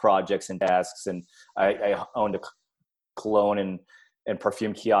little projects and tasks. And I owned a cologne and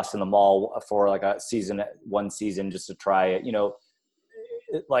perfume kiosk in the mall for like one season just to try it.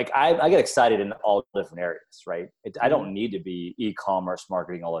 Like I get excited in all different areas, right? I don't need to be e-commerce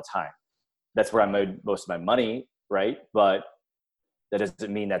marketing all the time. That's where I made most of my money, right? But that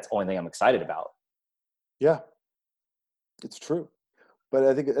doesn't mean that's the only thing I'm excited about. Yeah, it's true. But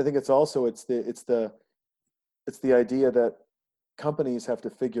I think it's also it's the idea that companies have to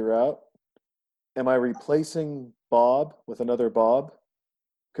figure out: am I replacing Bob with another Bob?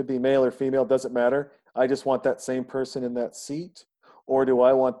 Could be male or female, doesn't matter. I just want that same person in that seat, or do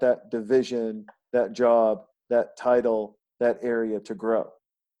I want that division, that job, that title, that area to grow?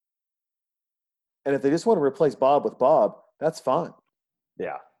 And if they just want to replace Bob with Bob, that's fine.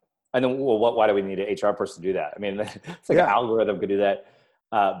 Yeah. And then, why do we need an HR person to do that? I mean, it's like an algorithm could do that.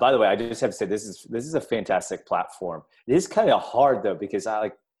 By the way, I just have to say this is a fantastic platform. It is kind of hard though, because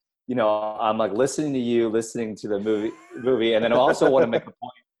I'm like listening to you, listening to the movie, and then I also want to make a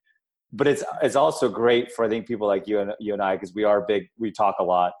point. But it's also great for I think people like you and I, because we talk a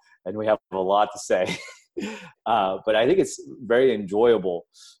lot and we have a lot to say. But I think it's very enjoyable.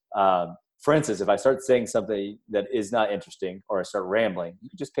 For instance, if I start saying something that is not interesting or I start rambling, you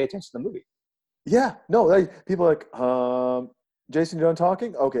just pay attention to the movie. Yeah, no, people are like, Jason, you done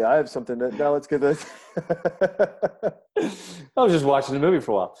talking? Okay, I have something. Now let's get this. I was just watching the movie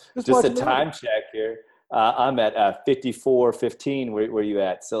for a while. Just a time check here. I'm at 54:15. Where are you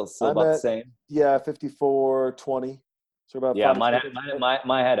at? Still about the same? Yeah, 54:20. So about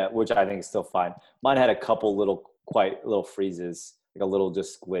mine had which I think is still fine. Mine had a couple little freezes, like a little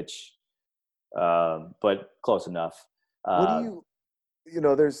just glitch. But close enough. What do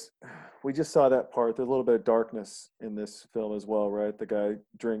we just saw that part. There's a little bit of darkness in this film as well, right? The guy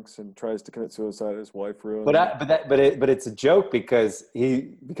drinks and tries to commit suicide. His wife ruins. But it's a joke because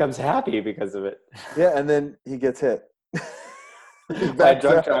he becomes happy because of it. Yeah, and then he gets hit. By a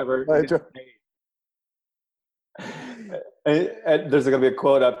drunk driver. And there's going to be a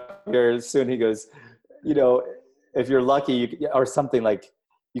quote up here soon. He goes, if you're lucky, or something like,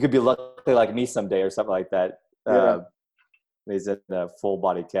 you could be lucky like me someday or something like that. Yeah. He's in a full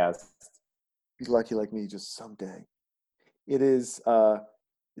body cast. Be lucky like me just someday. It is,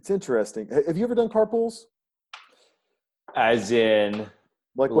 it's interesting. Have you ever done carpools? As in,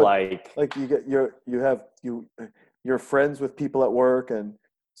 like you get you're friends with people at work and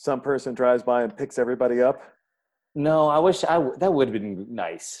some person drives by and picks everybody up? No, I wish that would have been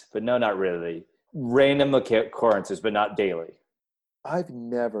nice, but no, not really. Random occurrences, but not daily. I've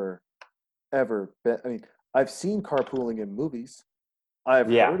never, ever been. I mean, I've seen carpooling in movies. I've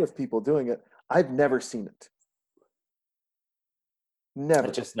heard of people doing it. I've never seen it. Never.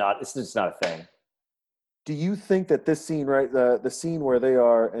 It's just not a thing. Do you think that this scene, right, the scene where they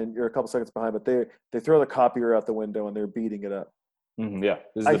are, and you're a couple seconds behind, but they throw the copier out the window and they're beating it up? Mm-hmm, yeah,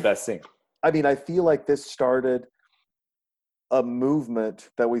 this is the best scene. I mean, I feel like this started a movement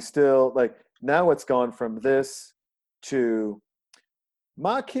that we still, like, now it's gone from this to,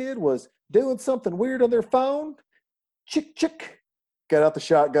 my kid was doing something weird on their phone, chick, get out the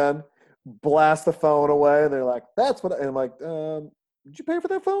shotgun, blast the phone away, and they're like, that's what, and I'm like, did you pay for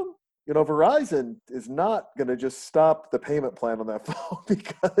that phone? Verizon is not going to just stop the payment plan on that phone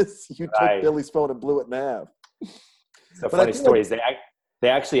because you took Billy's phone and blew it in half. So funny story is they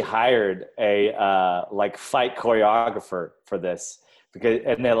actually hired a like fight choreographer for this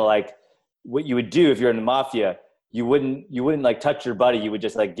and they're like, what you would do if you're in the mafia, you wouldn't like touch your buddy. You would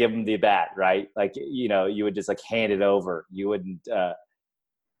just like give him the bat, right? Like, you know, you would just like hand it over. You wouldn't,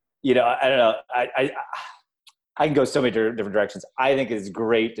 you know, I don't know. I can go so many different directions. I think it's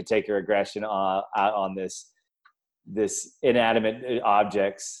great to take your aggression out on this inanimate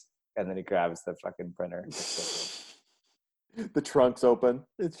objects, and then he grabs the fucking printer. The trunk's open.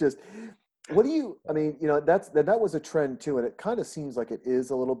 It's just, what do you? I mean, you know, that was a trend too, and it kind of seems like it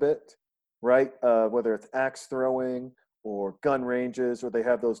is a little bit, right? Whether it's axe throwing or gun ranges, or they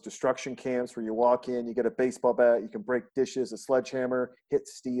have those destruction camps where you walk in, you get a baseball bat, you can break dishes, a sledgehammer, hit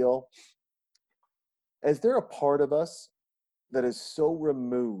steel. Is there a part of us that is so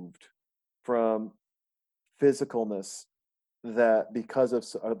removed from physicalness that because of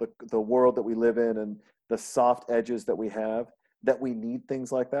the world that we live in and the soft edges that we have, that we need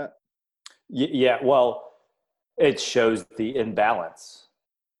things like that? Yeah, well, it shows the imbalance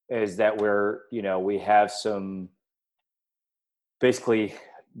is that we have some basically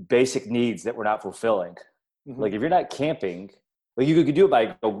basic needs that we're not fulfilling. Mm-hmm. Like if you're not camping, like you could do it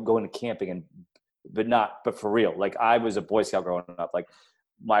by going to camping but for real. Like I was a Boy Scout growing up. Like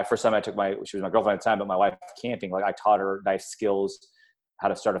my first time she was my girlfriend at the time, but my wife camping, like I taught her knife skills, how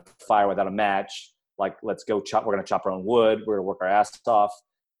to start a fire without a match. Like, let's go we're going to chop our own wood. We're going to work our ass off.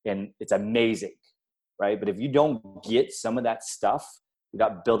 And it's amazing. Right. But if you don't get some of that stuff, you're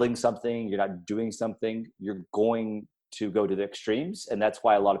not building something, you're not doing something, you're going to go to the extremes. And that's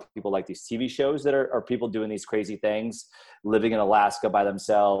why a lot of people like these TV shows that are people doing these crazy things, living in Alaska by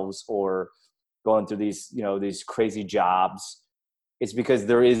themselves or going through these crazy jobs. It's because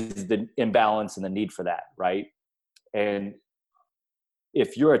there is the imbalance and the need for that. Right. And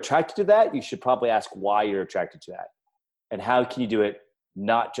if you're attracted to that, you should probably ask why you're attracted to that. And how can you do it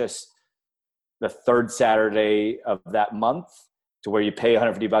not just the third Saturday of that month to where you pay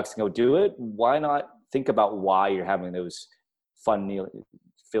 $150 and go do it? Why not think about why you're having those fun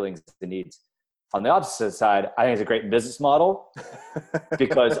feelings and needs? On the opposite side, I think it's a great business model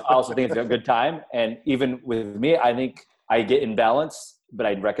because I also think it's a good time. And even with me, I think I get in balance, but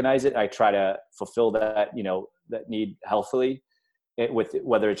I recognize it. I try to fulfill that, that need healthily. With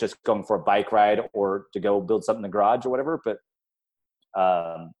whether it's just going for a bike ride or to go build something in the garage or whatever. But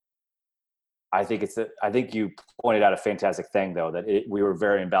I think you pointed out a fantastic thing though, that we were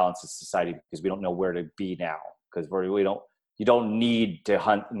very imbalanced as society because we don't know where to be now because you don't need to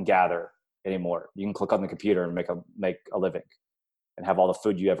hunt and gather anymore. You can click on the computer and make a living and have all the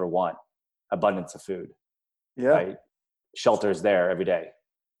food you ever want, abundance of food. Yeah. Right? Shelter's there every day.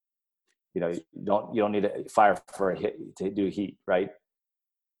 You don't need a fire for to do heat, right?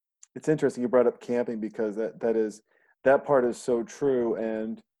 It's interesting you brought up camping because that part is so true.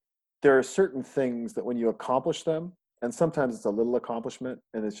 And there are certain things that when you accomplish them, and sometimes it's a little accomplishment,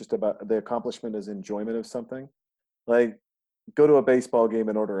 and it's just about the accomplishment is enjoyment of something. Like go to a baseball game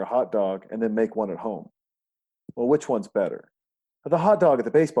and order a hot dog and then make one at home. Well, which one's better? The hot dog at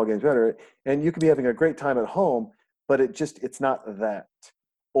the baseball game is better, and you could be having a great time at home, but it's not that.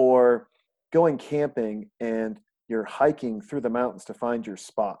 Or going camping and you're hiking through the mountains to find your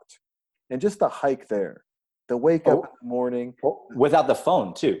spot. And just the hike there, the wake up in the morning. Without the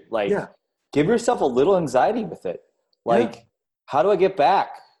phone too. Like give yourself a little anxiety with it. Like, how do I get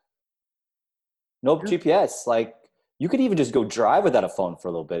back? No GPS. Like you could even just go drive without a phone for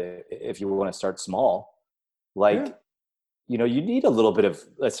a little bit if you want to start small. Like, you need a little bit of,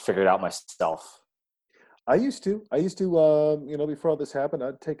 let's figure it out myself. I used to, before all this happened,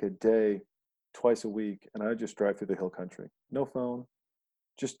 I'd take a day twice a week and I'd just drive through the hill country. No phone.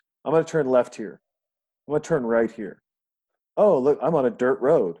 I'm going to turn left here. I'm going to turn right here. Oh, look, I'm on a dirt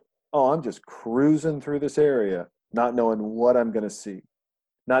road. Oh, I'm just cruising through this area, not knowing what I'm going to see,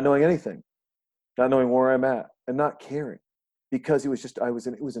 not knowing anything, not knowing where I'm at, and not caring because it was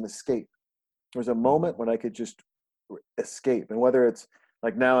an escape. There was a moment when I could just escape. And whether it's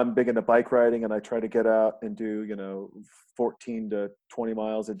like now I'm big into bike riding and I try to get out and do, 14 to 20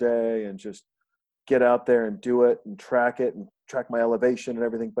 miles a day and just get out there and do it and track my elevation and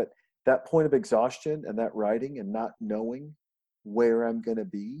everything. But that point of exhaustion and that riding and not knowing where I'm going to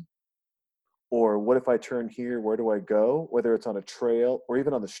be, or what if I turn here, where do I go? Whether it's on a trail or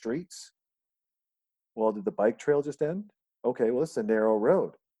even on the streets. Well, did the bike trail just end? Okay, well, it's a narrow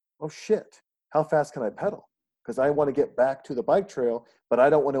road. Oh shit. How fast can I pedal? Because I want to get back to the bike trail, but I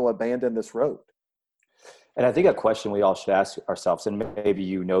don't want to abandon this road. And I think a question we all should ask ourselves, and maybe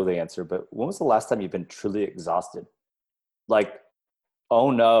you know the answer, but when was the last time you've been truly exhausted? Like,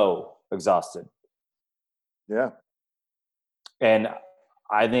 oh no, exhausted. Yeah. And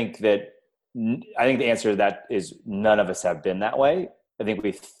I think the answer to that is none of us have been that way. I think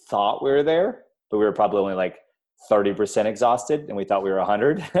we thought we were there, but we were probably only like 30% exhausted, and we thought we were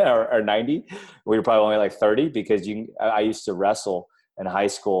 100 or 90. We were probably only like 30 because I used to wrestle in high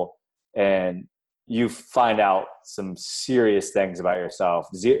school, and you find out some serious things about yourself.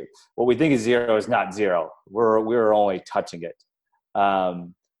 What we think is zero is not zero. We're only touching it.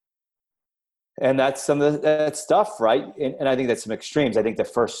 And that's some of that stuff, right? And I think that's some extremes. I think the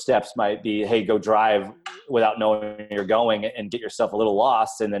first steps might be, hey, go drive without knowing where you're going and get yourself a little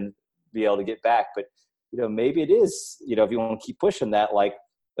lost and then be able to get back. But, maybe it is, if you want to keep pushing that, like,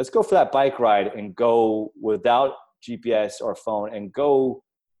 let's go for that bike ride and go without GPS or phone and go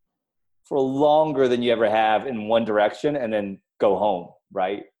for longer than you ever have in one direction and then go home,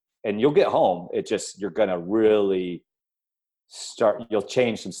 right? And you'll get home. It just, you're going to really you'll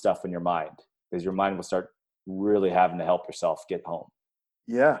change some stuff in your mind, because your mind will start really having to help yourself get home.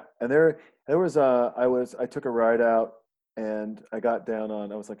 Yeah. And there was I took a ride out, and I got down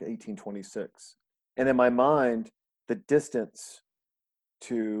on, I was like 1826. And in my mind, the distance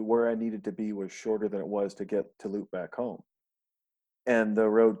to where I needed to be was shorter than it was to loop back home. And the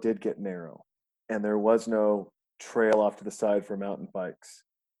road did get narrow, and there was no trail off to the side for mountain bikes.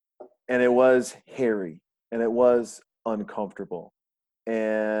 And it was hairy, and it was uncomfortable.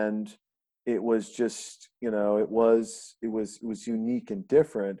 And it was just, it was unique and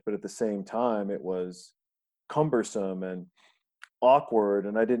different, but at the same time, it was cumbersome and awkward,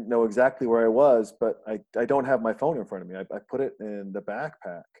 and I didn't know exactly where I was, but I don't have my phone in front of me. I put it in the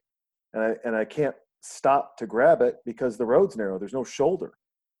backpack, and I can't stop to grab it because the road's narrow. There's no shoulder.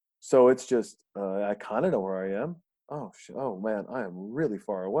 So it's just, I kind of know where I am. Oh man, I am really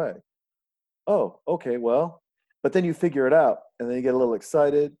far away. Oh, okay, well, but then you figure it out, and then you get a little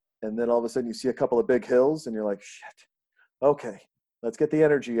excited, and then all of a sudden you see a couple of big hills, and you're like, shit, okay, let's get the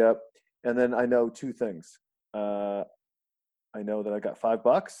energy up. And then I know two things. I know that I got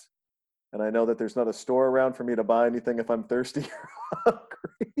 $5, and I know that there's not a store around for me to buy anything if I'm thirsty or hungry.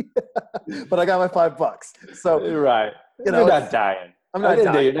 But I got my $5. So right, you're not dying. I'm not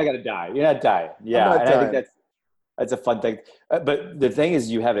dying. You're not gonna die. You're not dying. Yeah, and I think that's a fun thing. But the thing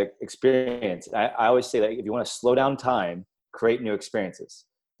is, you have experience. I always say that if you want to slow down time, create new experiences.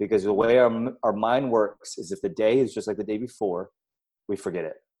 Because the way our mind works is, if the day is just like the day before, we forget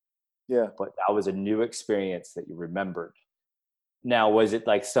it. Yeah. But that was a new experience that you remembered. Now, was it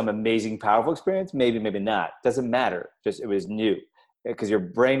like some amazing, powerful experience? Maybe, maybe not. Doesn't matter. Just, it was new, because your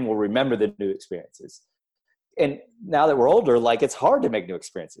brain will remember the new experiences. And now that we're older, like, it's hard to make new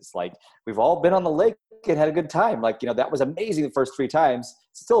experiences. Like, we've all been on the lake and had a good time. Like, that was amazing the first 3 times.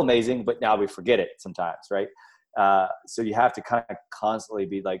 It's still amazing, but now we forget it sometimes, right? So you have to kind of constantly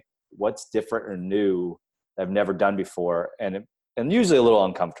be like, what's different or new that I've never done before? And usually a little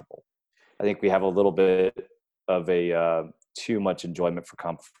uncomfortable. I think we have a little bit of a too much enjoyment for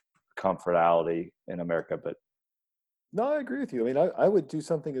comfortality in America. But no, I agree with you. I mean, I would do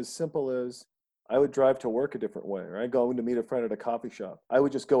something as simple as, I would drive to work a different way, or I'd go in to meet a friend at a coffee shop. I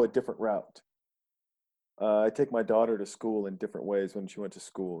would just go a different route. I take my daughter to school in different ways when she went to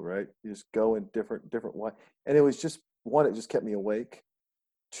school, right? You just go in different way. And it was just, one, it just kept me awake.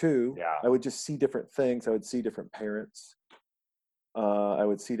 2, yeah. I would just see different things. I would see different parents. I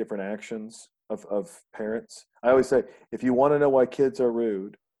would see different actions of parents. I always say, if you want to know why kids are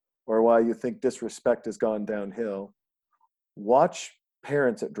rude, or why you think disrespect has gone downhill, watch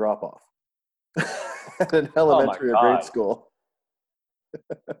parents at drop-off at an elementary or grade school.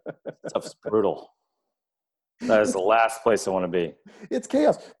 Stuff's brutal. That is the last place I want to be. It's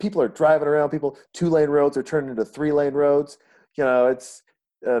chaos. People are driving around. 2-lane roads are turning into 3-lane roads. It's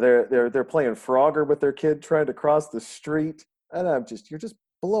they're playing Frogger with their kid trying to cross the street, and you're just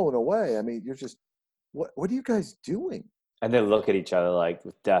blown away. I mean, you're just, what are you guys doing? And they look at each other like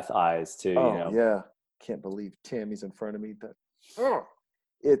with death eyes too. Oh yeah, can't believe Tammy's in front of me.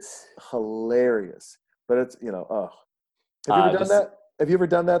 It's hilarious, but it's Have you ever done that? Have you ever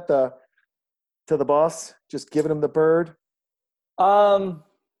done that to the boss? Just giving him the bird? Not.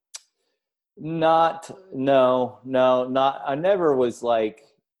 I never was like,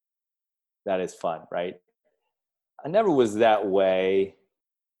 that is fun, right? I never was that way.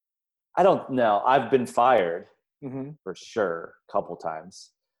 I don't know. I've been fired for sure a couple times.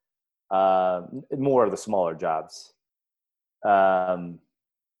 More of the smaller jobs. But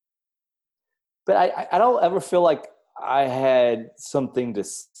I don't ever feel like I had something to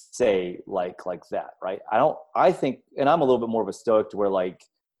say like that, right? I think, and I'm a little bit more of a stoic, to where like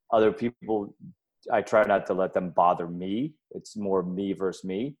other people, I try not to let them bother me. It's more me versus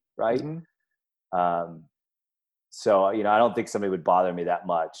me, right? So, I don't think somebody would bother me that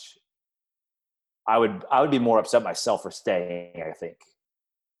much. I would be more upset myself for staying, I think.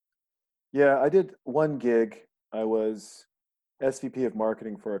 Yeah, I did one gig. I was SVP of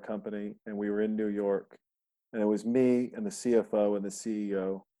marketing for a company, and we were in New York, and it was me and the CFO and the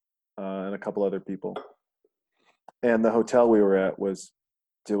CEO and a couple other people. And the hotel we were at was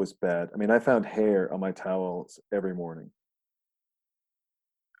bad. I mean, I found hair on my towels every morning.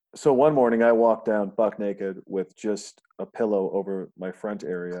 So one morning I walked down buck naked with just a pillow over my front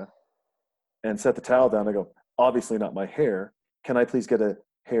area and set the towel down. I go, obviously not my hair. Can I please get a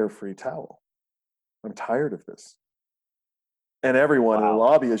hair-free towel? I'm tired of this. And everyone in the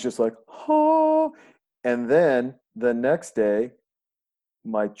lobby is just like, oh. And then the next day,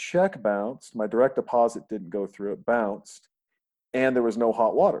 my check bounced. My direct deposit didn't go through. It bounced. And there was no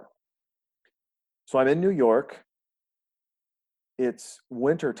hot water. So I'm in New York. It's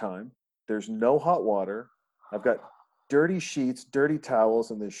wintertime. There's no hot water. I've got dirty sheets, dirty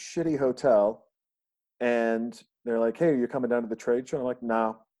towels in this shitty hotel. And they're like, hey, are you coming down to the trade show? I'm like,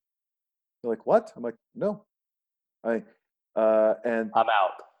 no. They're like, what? I'm like, no. And I'm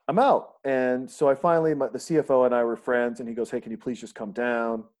out. I'm out. And so I finally, the CFO and I were friends, and he goes, hey, can you please just come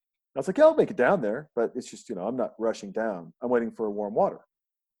down? I was like, yeah, I'll make it down there, but it's just, I'm not rushing down. I'm waiting for warm water.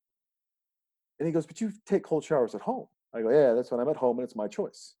 And he goes, but you take cold showers at home. I go, yeah, that's when I'm at home, and it's my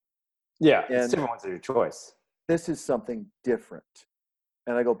choice. Yeah, and it's different ones are your choice. This is something different.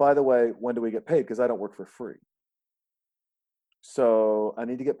 And I go, by the way, when do we get paid? Because I don't work for free. So I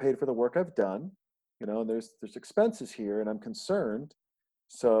need to get paid for the work I've done. And there's expenses here, and I'm concerned.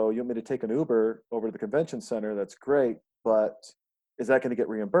 So you want me to take an Uber over to the convention center? That's great, but is that going to get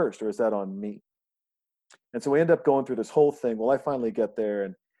reimbursed, or is that on me? And so we end up going through this whole thing. Well, I finally get there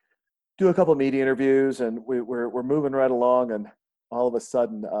and do a couple of media interviews, and we're moving right along, and all of a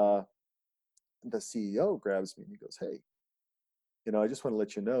sudden, the CEO grabs me and he goes, hey, I just want to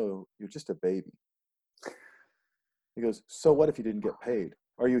let you know you're just a baby. He goes, so what if you didn't get paid?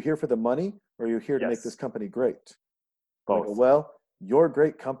 Are you here for the money, or are you here to make this company great? Both. I go, well, your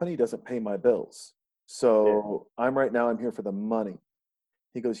great company doesn't pay my bills. So I'm here for the money.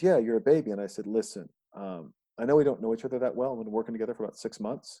 He goes, yeah, you're a baby. And I said, listen, I know we don't know each other that well. We've been working together for about 6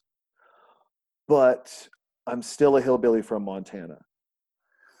 months, but I'm still a hillbilly from Montana.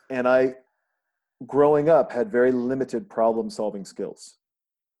 And I, growing up, had very limited problem-solving skills.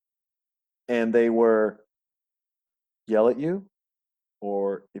 And they were yell at you,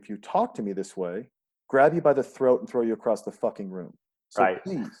 or if you talk to me this way, grab you by the throat and throw you across the fucking room. So right.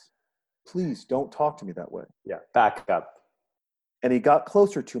 Please don't talk to me that way. Yeah, back up. And he got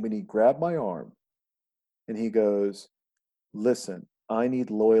closer to me and he grabbed my arm and he goes, listen, I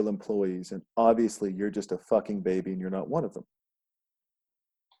need loyal employees, and obviously you're just a fucking baby and you're not one of them.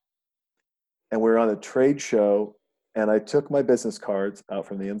 And we're on a trade show, and I took my business cards out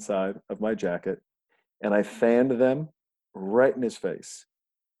from the inside of my jacket and I fanned them right in his face.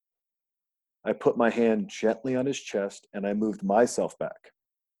 I put my hand gently on his chest and I moved myself back.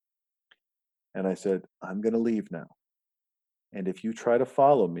 And I said, I'm going to leave now. And if you try to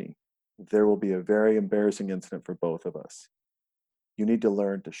follow me, there will be a very embarrassing incident for both of us. You need to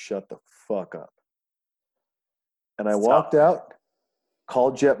learn to shut the fuck up. And I walked out,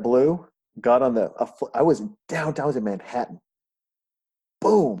 called JetBlue, got on I was in downtown, I was in Manhattan.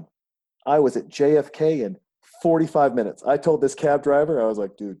 Boom. I was at JFK in 45 minutes. I told this cab driver, I was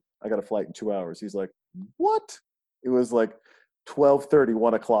like, dude, I got a flight in 2 hours. He's like, what? It was like 12:30,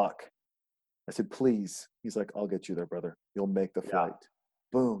 1 o'clock. I said, please. He's like, I'll get you there, brother. You'll make the flight.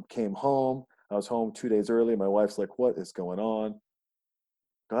 Boom, came home. I was home 2 days early. My wife's like, what is going on?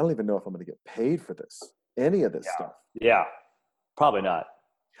 I don't even know if I'm going to get paid for this, any of this stuff. Yeah, probably not.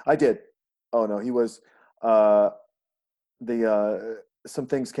 I did. Oh, no, he was, some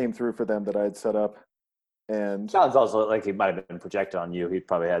things came through for them that I had set up. And sounds also like he might have been projected on you. He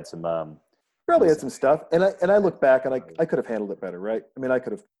probably had some had some stuff, and I look back and I could have handled it better, right? I mean, I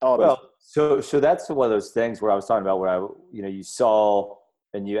could have. So that's one of those things where I was talking about where you saw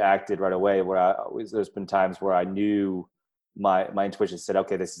and you acted right away. There's been times where I knew my intuition said,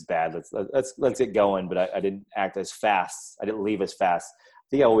 okay, this is bad. Let's get going, but I didn't act as fast. I didn't leave as fast. I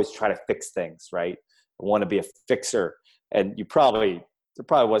think I always try to fix things, right? I want to be a fixer, and there probably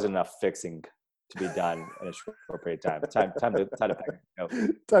wasn't enough fixing to be done in a short period of time. Time to pack up and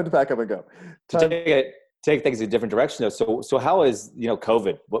go. Time to pack up and go. Take things in a different direction though. So how is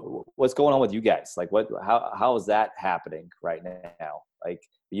COVID? What's going on with you guys? Like how is that happening right now? Like,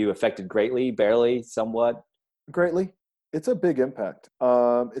 are you affected greatly, barely, somewhat? Greatly. It's a big impact.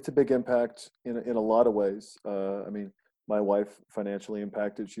 It's a big impact in a lot of ways. I mean, my wife financially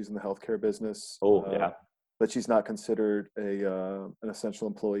impacted. She's in the healthcare business. Oh yeah. but she's not considered an essential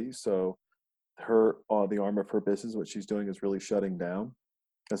employee. So her the arm of her business, what she's doing is really shutting down.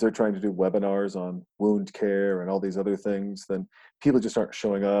 As they're trying to do webinars on wound care and all these other things, then people just aren't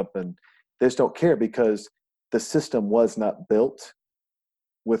showing up, and they just don't care because the system was not built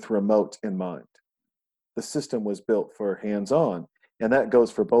with remote in mind. The system was built for hands-on, and that goes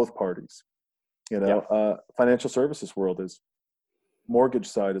for both parties. Financial services world mortgage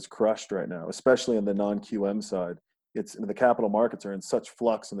side is crushed right now, especially in the non-QM side. The capital markets are in such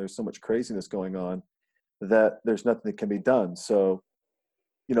flux and there's so much craziness going on that there's nothing that can be done. So,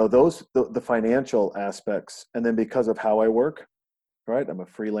 the financial aspects, and then because of how I work, right? I'm a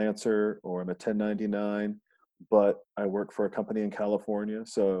freelancer or I'm a 1099, but I work for a company in California,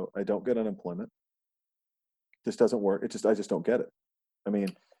 so I don't get unemployment. This doesn't work. I just don't get it. I mean,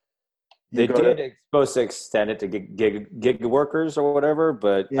 They did supposed to extend it to gig workers or whatever,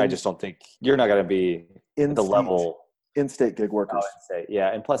 but I just don't think you're not going to be at the level. In-state gig workers. I would say,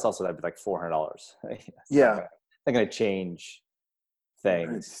 yeah, and plus also that'd be like $400. Yeah, they're going to change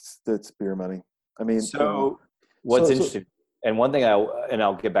things. That's beer money. I mean, so what's interesting, and one thing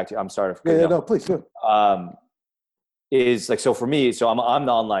I'll get back to. I'm sorry. No, please do. Is like, so for me, so I'm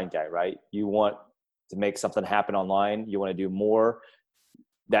the online guy, right? You want to make something happen online. You want to do more.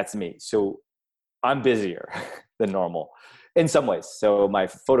 That's me. So I'm busier than normal in some ways. So my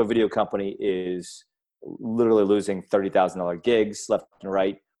photo video company is literally losing $30,000 gigs left and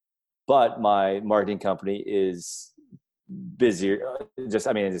right. But my marketing company is busier.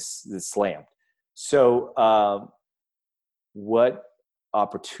 It's slammed. So what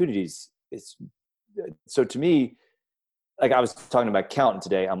opportunities so to me, like I was talking to my accountant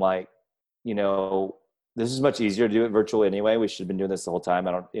today, I'm like, this is much easier to do it virtually anyway. We should have been doing this the whole time.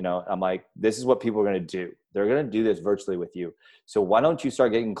 I'm like, this is what people are going to do. They're going to do this virtually with you. So why don't you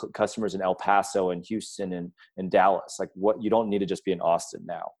start getting customers in El Paso and Houston and Dallas? Like, you don't need to just be in Austin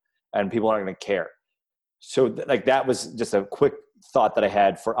now, and people aren't going to care. So that was just a quick thought that I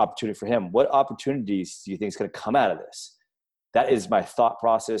had for opportunity for him. What opportunities do you think is going to come out of this? That is my thought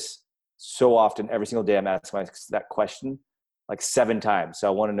process. So often, every single day, I'm asking that question like 7 times. So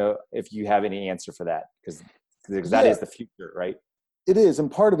I want to know if you have any answer for that, because that is the future, right? It is.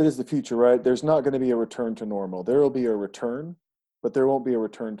 And part of it is the future, right? There's not going to be a return to normal. There will be a return, but there won't be a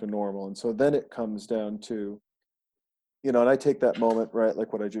return to normal. And so then it comes down to, and I take that moment, right?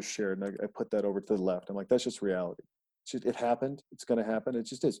 Like what I just shared, and I put that over to the left. I'm like, that's just reality. It happened. It's going to happen. It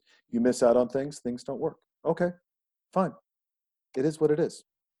just is. You miss out on things don't work. Okay, fine. It is what it is.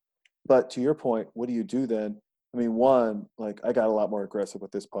 But to your point, what do you do then? I mean, one, like I got a lot more aggressive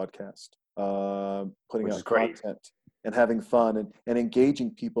with this podcast, putting out content and having fun and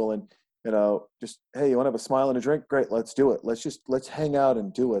engaging people, and just, hey, you want to have a smile and a drink? Great, let's do it. Let's hang out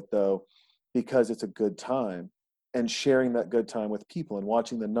and do it though, because it's a good time, and sharing that good time with people and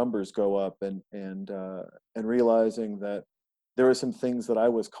watching the numbers go up and realizing that there are some things that I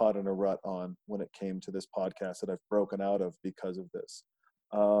was caught in a rut on when it came to this podcast that I've broken out of because of this.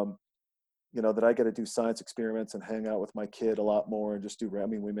 That I get to do science experiments and hang out with my kid a lot more and just do,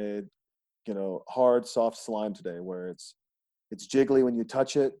 we made, hard, soft slime today where it's jiggly when you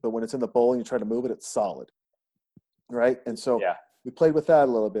touch it, but when it's in the bowl and you try to move it, it's solid. Right. And so we played with that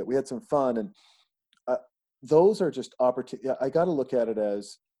a little bit. We had some fun, and those are just opportunities. I got to look at it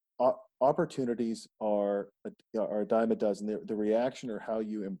as opportunities are a dime a dozen. The reaction or how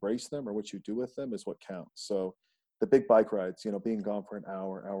you embrace them or what you do with them is what counts. So the big bike rides, being gone for an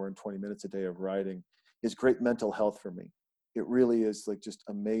hour and 20 minutes a day of riding is great mental health for me. It really is like just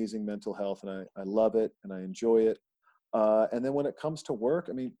amazing mental health, and I love it and I enjoy it. And then when it comes to work,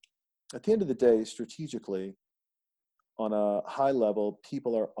 at the end of the day, strategically, on a high level,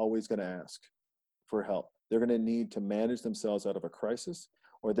 people are always going to ask for help. They're going to need to manage themselves out of a crisis,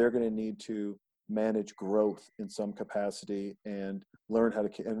 or they're going to need to manage growth in some capacity and learn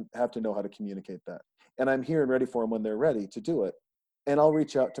and have to know how to communicate that. And I'm here and ready for them when they're ready to do it. And I'll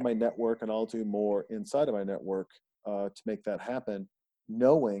reach out to my network and I'll do more inside of my network to make that happen,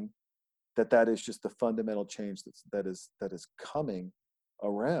 knowing that is just the fundamental change that is coming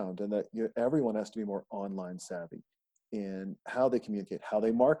around, and that everyone has to be more online savvy in how they communicate, how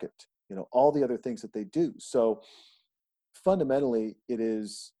they market, all the other things that they do. So fundamentally,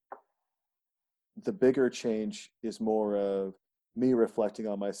 the bigger change is more of me reflecting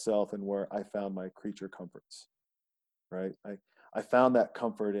on myself and where I found my creature comforts, right? I found that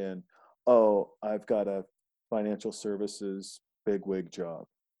comfort in, I've got a financial services bigwig job.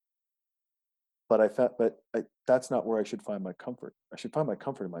 But that's not where I should find my comfort. I should find my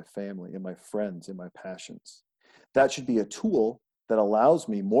comfort in my family, in my friends, in my passions. That should be a tool that allows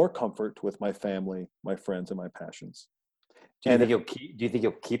me more comfort with my family, my friends, and my passions. Do you And think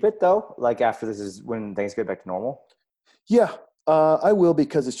you'll keep it though? Like after this is when things get back to normal? yeah, I will,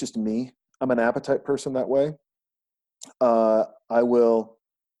 because it's just me. I'm an appetite person that way. I will.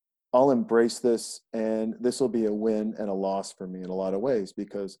 I'll embrace this, and this will be a win and a loss for me in a lot of ways,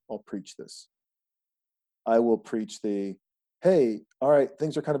 because I'll preach this. I will preach the, hey, all right,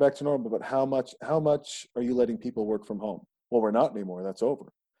 things are kind of back to normal, but how much are you letting people work from home? Well, we're not anymore. That's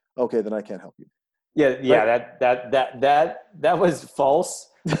over. Okay, then I can't help you. Yeah, Right? that was false.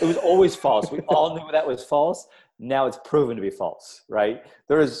 It was always false. We all knew that was false. Now it's proven to be false, right?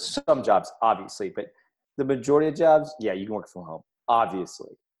 There is some jobs, obviously, but the majority of jobs, yeah, you can work from home,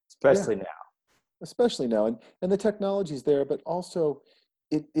 obviously, Yeah, especially now. especially now. And the technology's there, but also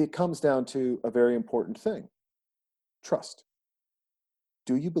it comes down to a very important thing: trust.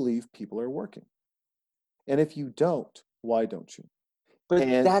 Do you believe people are working? And if you don't, why don't you? But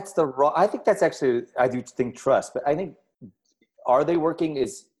And that's the wrong. I think that's actually. I do think trust, but I think are they working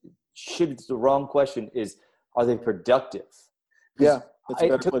is should the wrong question is are they productive? Because yeah, that's a it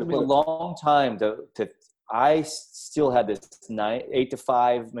better way took to me a put it. long time to I still had this 8 to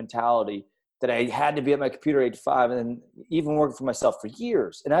 5 mentality that I had to be at my computer 8 to 5, and then even working for myself for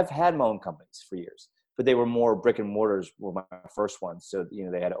years. And I've had my own companies for years, but they were more brick and mortars were my first ones. So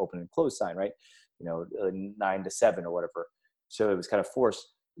they had an open and close sign, right? 9 to 7 or whatever. So it was kind of forced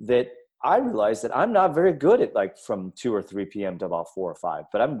that I realized that I'm not very good at like from 2 or 3 p.m. to about 4 or 5,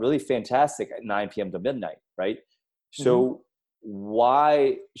 but I'm really fantastic at 9 p.m. to midnight, right? Hmm. So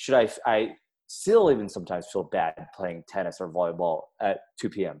why should I still even sometimes feel bad playing tennis or volleyball at 2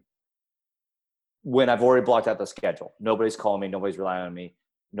 p.m. when I've already blocked out the schedule. Nobody's calling me. Nobody's relying on me.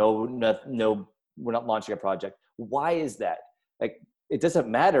 No, we're not launching a project. Why is that? Like, it doesn't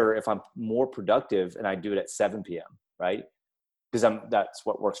matter if I'm more productive and I do it at 7 p.m., right? Because that's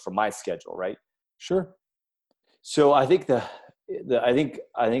what works for my schedule, right? Sure. So I think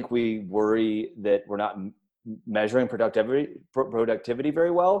I think we worry that we're not measuring productivity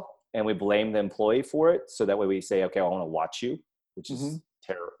very well, and we blame the employee for it. So that way we say, okay, I want to watch you, which Hmm. is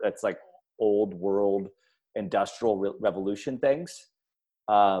terror. That's like old world industrial revolution things.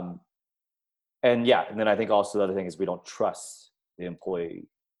 Um, and yeah, and then I think also the other thing is we don't trust the employee,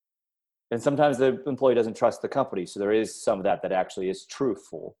 and sometimes the employee doesn't trust the company. So there is some of that actually is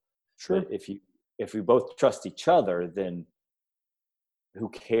truthful. But Sure. if we both trust each other, then who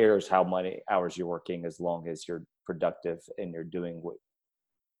cares how many hours you're working as long as you're productive and you're doing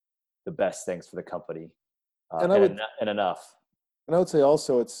the best things for the company And I would and enough. and I would say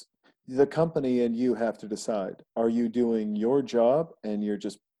also, it's the company and you have to decide: are you doing your job and you're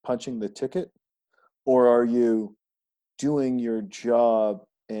just punching the ticket, or are you doing your job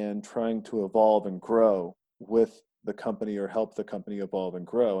and trying to evolve and grow with the company, or help the company evolve and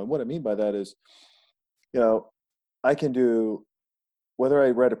grow? And what I mean by that is, you know, I can do, whether I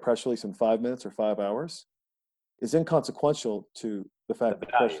read a press release in 5 minutes or 5 hours is inconsequential to the The fact that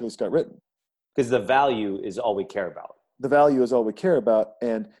the press value, release got written. because the value is all we care about. The value is all we care about,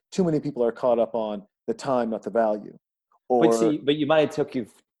 and too many people are caught up on the time, not the value. But Or see, but you might have took you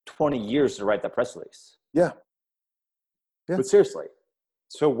 20 years to write that press release. yeah, yeah, But seriously,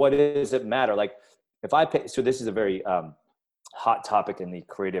 so what does it matter? Like, if I pay, so this is a very hot topic in the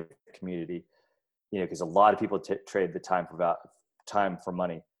creative community, because a lot of people trade the time for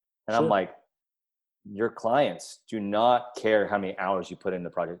money, and I'm sure, like, your clients do not care how many hours you put in the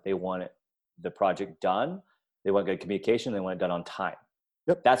project. They want the project done. They want good communication. They want it done on time.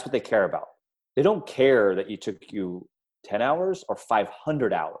 yep, That's what they care about. They don't care that you took you 10 hours or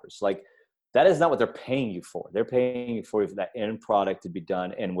 500 hours. Like, that is not what they're paying you for. They're paying you for that end product to be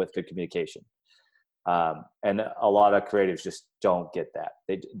done and with good communication. And a lot of creatives just don't get that.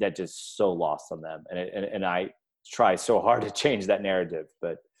 That just so lost on them. And I try so hard to change that narrative,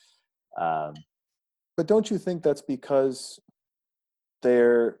 but um, but don't you think that's because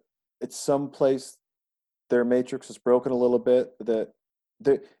they're, it's someplace their matrix is broken a little bit, that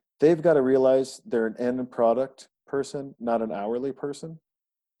they they've got to realize they're an end product person, not an hourly person?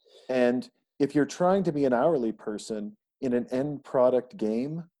 And if you're trying to be an hourly person in an end product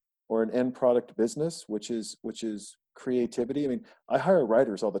game or an end product business, which is creativity. I mean, I hire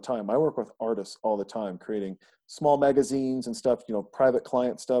writers all the time. I work with artists all the time, creating small magazines and stuff, private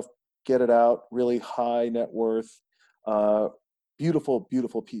client stuff, get it out, really high net worth, uh, beautiful,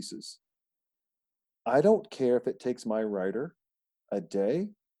 beautiful pieces. I don't care if it takes my writer a day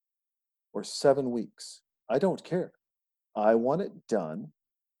or 7 weeks. I don't care. I want it done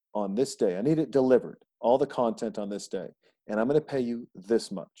on this day. I need it delivered, all the content on this day. And I'm going to pay you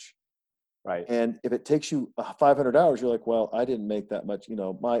this much. Right. And if it takes you 500 hours, you're like, well, I didn't make that much.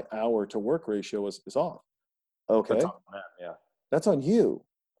 My hour to work ratio is off. That's Okay, on them, yeah. that's on you.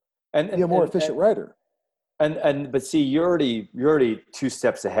 And Be a more efficient writer. but see, you're already 2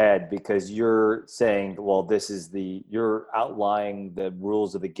 steps ahead because you're saying, well, you're outlining the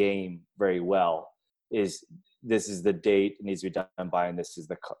rules of the game very well. This is the date it needs to be done by, and this is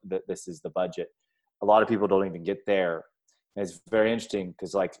the budget. A lot of people don't even get there. And it's very interesting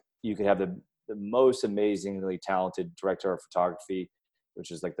because like you could have the most amazingly talented director of photography,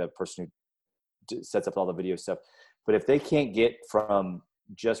 which is like the person who sets up all the video stuff. But if they can't get from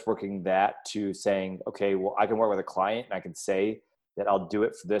just working that to saying, okay, well, I can work with a client and I can say that I'll do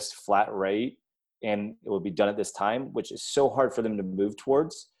it for this flat rate and it will be done at this time, which is so hard for them to move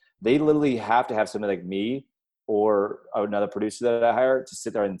towards. They literally have to have somebody like me or another producer that I hire to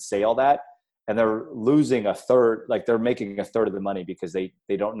sit there and say all that. And they're losing a third, like they're making a third of the money because they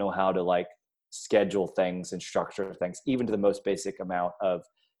don't know how to like schedule things and structure things, even to the most basic amount of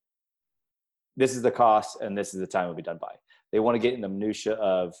this is the cost and this is the time it'll be done by. They want to get in the minutia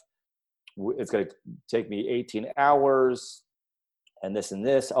of it's going to take me 18 hours and this and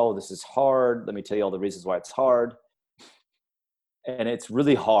this. Oh, this is hard. Let me tell you all the reasons why it's hard. And it's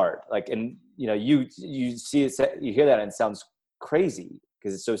really hard. Like, and you see it, you hear that and it sounds crazy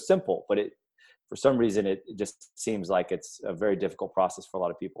because it's so simple, but for some reason, it just seems like it's a very difficult process for a lot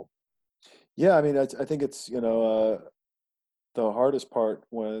of people. Yeah, I mean, I think it's the hardest part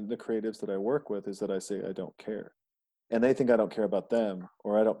when the creatives that I work with is that I say I don't care, and they think I don't care about them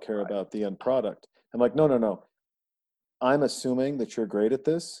or I don't care about the end product. I'm like, no. I'm assuming that you're great at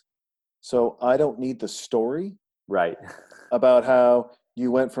this, so I don't need the story Right. about how you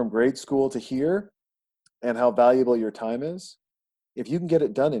went from grade school to here and how valuable your time is. If you can get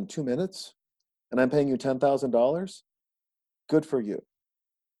it done in 2 minutes, and I'm paying you $10,000, good for you.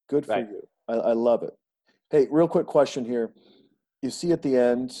 Good for Right. you. I love it. Hey, real quick question here. You see at the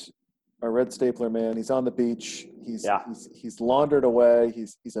end, our red stapler man, he's on the beach. He's laundered away.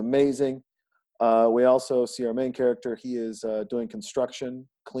 He's amazing. We also see our main character. He is doing construction,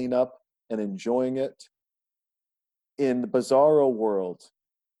 cleanup, and enjoying it. In the Bizarro world,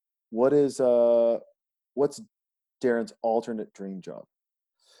 what's Darren's alternate dream job?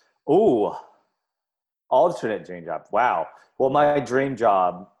 Ooh, alternate dream job. Wow. Well, my dream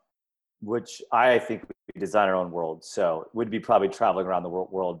job, which I think we design our own world, so would be probably traveling around the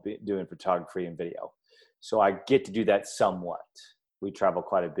world doing photography and video. So I get to do that somewhat. We travel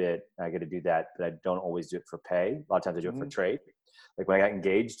quite a bit. And I get to do that, but I don't always do it for pay. A lot of times I do it for trade. Like when I got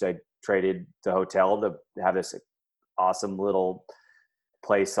engaged, I traded the hotel to have this awesome little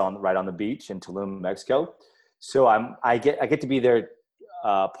place right on the beach in Tulum, Mexico. So I get to be there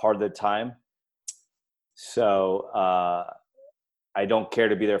part of the time. So I don't care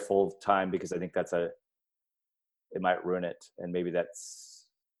to be there full time because I think it might ruin it. And maybe that's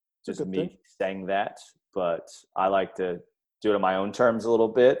just me saying that, but I like to do it on my own terms a little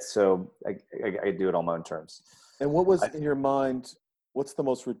bit. So I do it on my own terms. And what was in your mind, what's the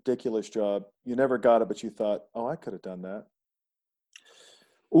most ridiculous job? You never got it, but you thought, oh, I could have done that.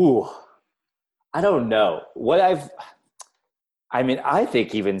 Ooh, I don't know. I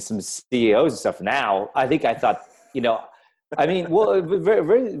think even some CEOs and stuff now, I thought, well, very,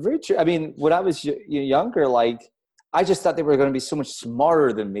 very, very true. I mean, when I was younger, like, I just thought they were going to be so much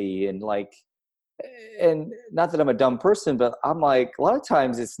smarter than me. And not that I'm a dumb person, but I'm like, a lot of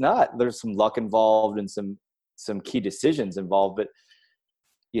times it's not. There's some luck involved and some key decisions involved. But,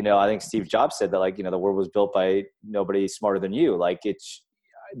 I think Steve Jobs said that, like, the world was built by nobody smarter than you. Like,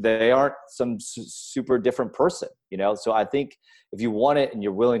 they aren't some super different person, So I think if you want it and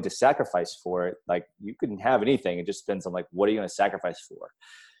you're willing to sacrifice for it, like, you can have anything. It just depends on, like, what are you going to sacrifice for?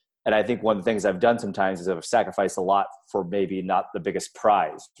 And I think one of the things I've done sometimes is I've sacrificed a lot for maybe not the biggest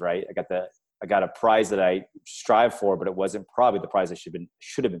prize, right? I got a prize that I strive for, but it wasn't probably the prize I should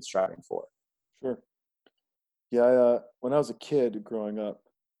have been striving for. Sure. Yeah. When I was a kid growing up,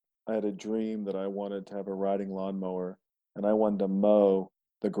 I had a dream that I wanted to have a riding lawnmower, and I wanted to mow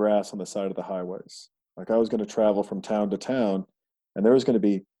the grass on the side of the highways. Like, I was going to travel from town to town, and there was going to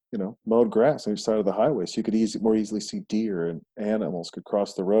be, mowed grass on each side of the highway, so you could more easily see deer and animals could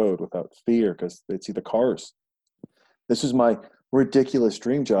cross the road without fear because they'd see the cars. This was my ridiculous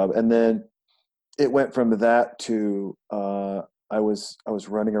dream job, and then it went from that to I was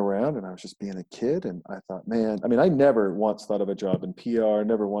running around and I was just being a kid, and I thought, man, I mean, I never once thought of a job in PR,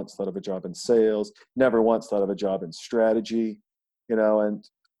 never once thought of a job in sales, never once thought of a job in strategy,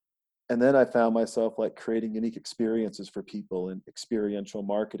 and then I found myself like creating unique experiences for people in experiential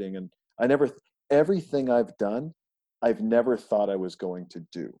marketing. And everything I've done, I've never thought I was going to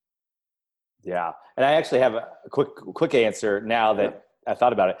do. Yeah, and I actually have a quick answer now that I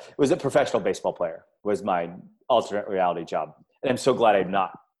thought about it. It was a professional baseball player was my alternate reality job, and I'm so glad I'm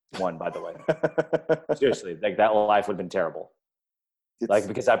not one. By the way, seriously, like that life would have been terrible. Like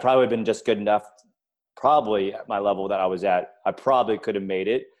because I probably been just good enough, probably at my level that I was at, I probably could have made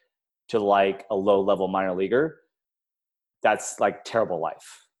it to like a low level minor leaguer. That's like terrible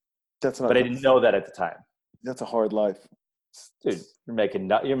life. But I didn't know that at the time. That's a hard life. Dude, you're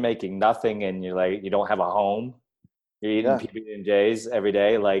making nothing, and you're like, you don't have a home. You're eating PB&Js every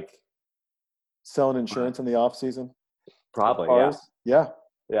day, like selling insurance in the off season. Probably, yeah.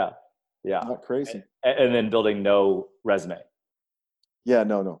 Not crazy. And then building no resume. Yeah,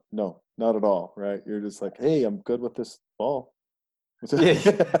 no, not at all. Right? You're just like, hey, I'm good with this ball.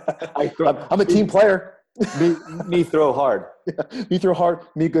 I'm a team player. me throw hard. Me throw hard.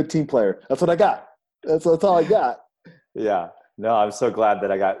 Me good team player. That's what I got. That's all I got. Yeah. No, I'm so glad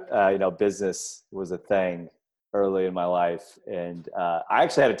that I got, business was a thing early in my life. And I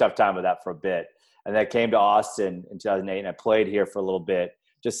actually had a tough time with that for a bit. And then I came to Austin in 2008 and I played here for a little bit,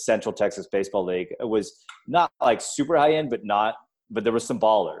 just Central Texas Baseball League. It was not like super high end, but there was some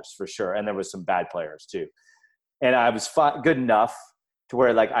ballers for sure. And there was some bad players too. And I was good enough to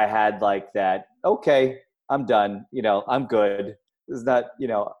where like I had like that, okay, I'm done. I'm good. It's not,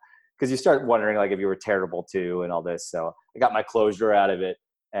 because you start wondering like if you were terrible too and all this. So I got my closure out of it.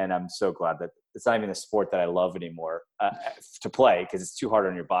 And I'm so glad that it's not even a sport that I love anymore to play because it's too hard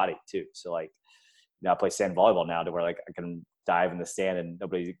on your body too. So like, I play sand volleyball now to where like I can dive in the sand and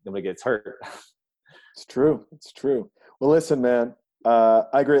nobody gets hurt. It's true. Well, listen, man,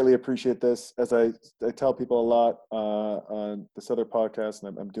 I greatly appreciate this. As I tell people a lot on this other podcast,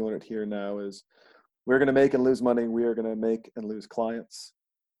 and I'm doing it here now, is we're going to make and lose money. We are going to make and lose clients.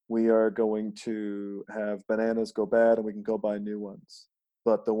 We are going to have bananas go bad and we can go buy new ones.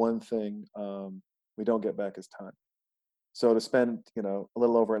 But the one thing we don't get back is time. So to spend, a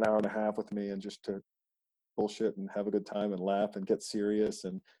little over an hour and a half with me and just to bullshit and have a good time and laugh and get serious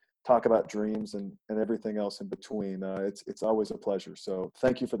and talk about dreams and everything else in between, it's always a pleasure. So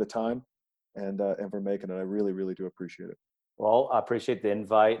thank you for the time and for making it. I really, really do appreciate it. Well, I appreciate the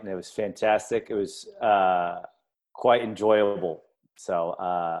invite, and it was fantastic. It was quite enjoyable. So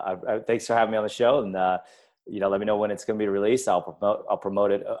thanks for having me on the show, and let me know when it's going to be released. I'll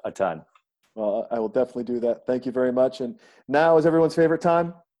promote it a ton. Well, I will definitely do that. Thank you very much. And now is everyone's favorite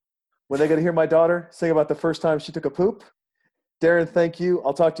time when they get to hear my daughter sing about the first time she took a poop. Darren, thank you.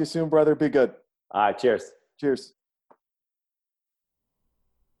 I'll talk to you soon, brother. Be good. All right, cheers. Cheers.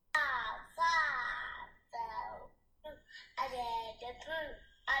 I did the poop.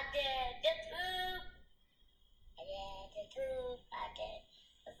 I did the poop. I did the poop. I did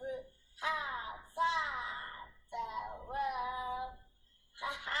the poop.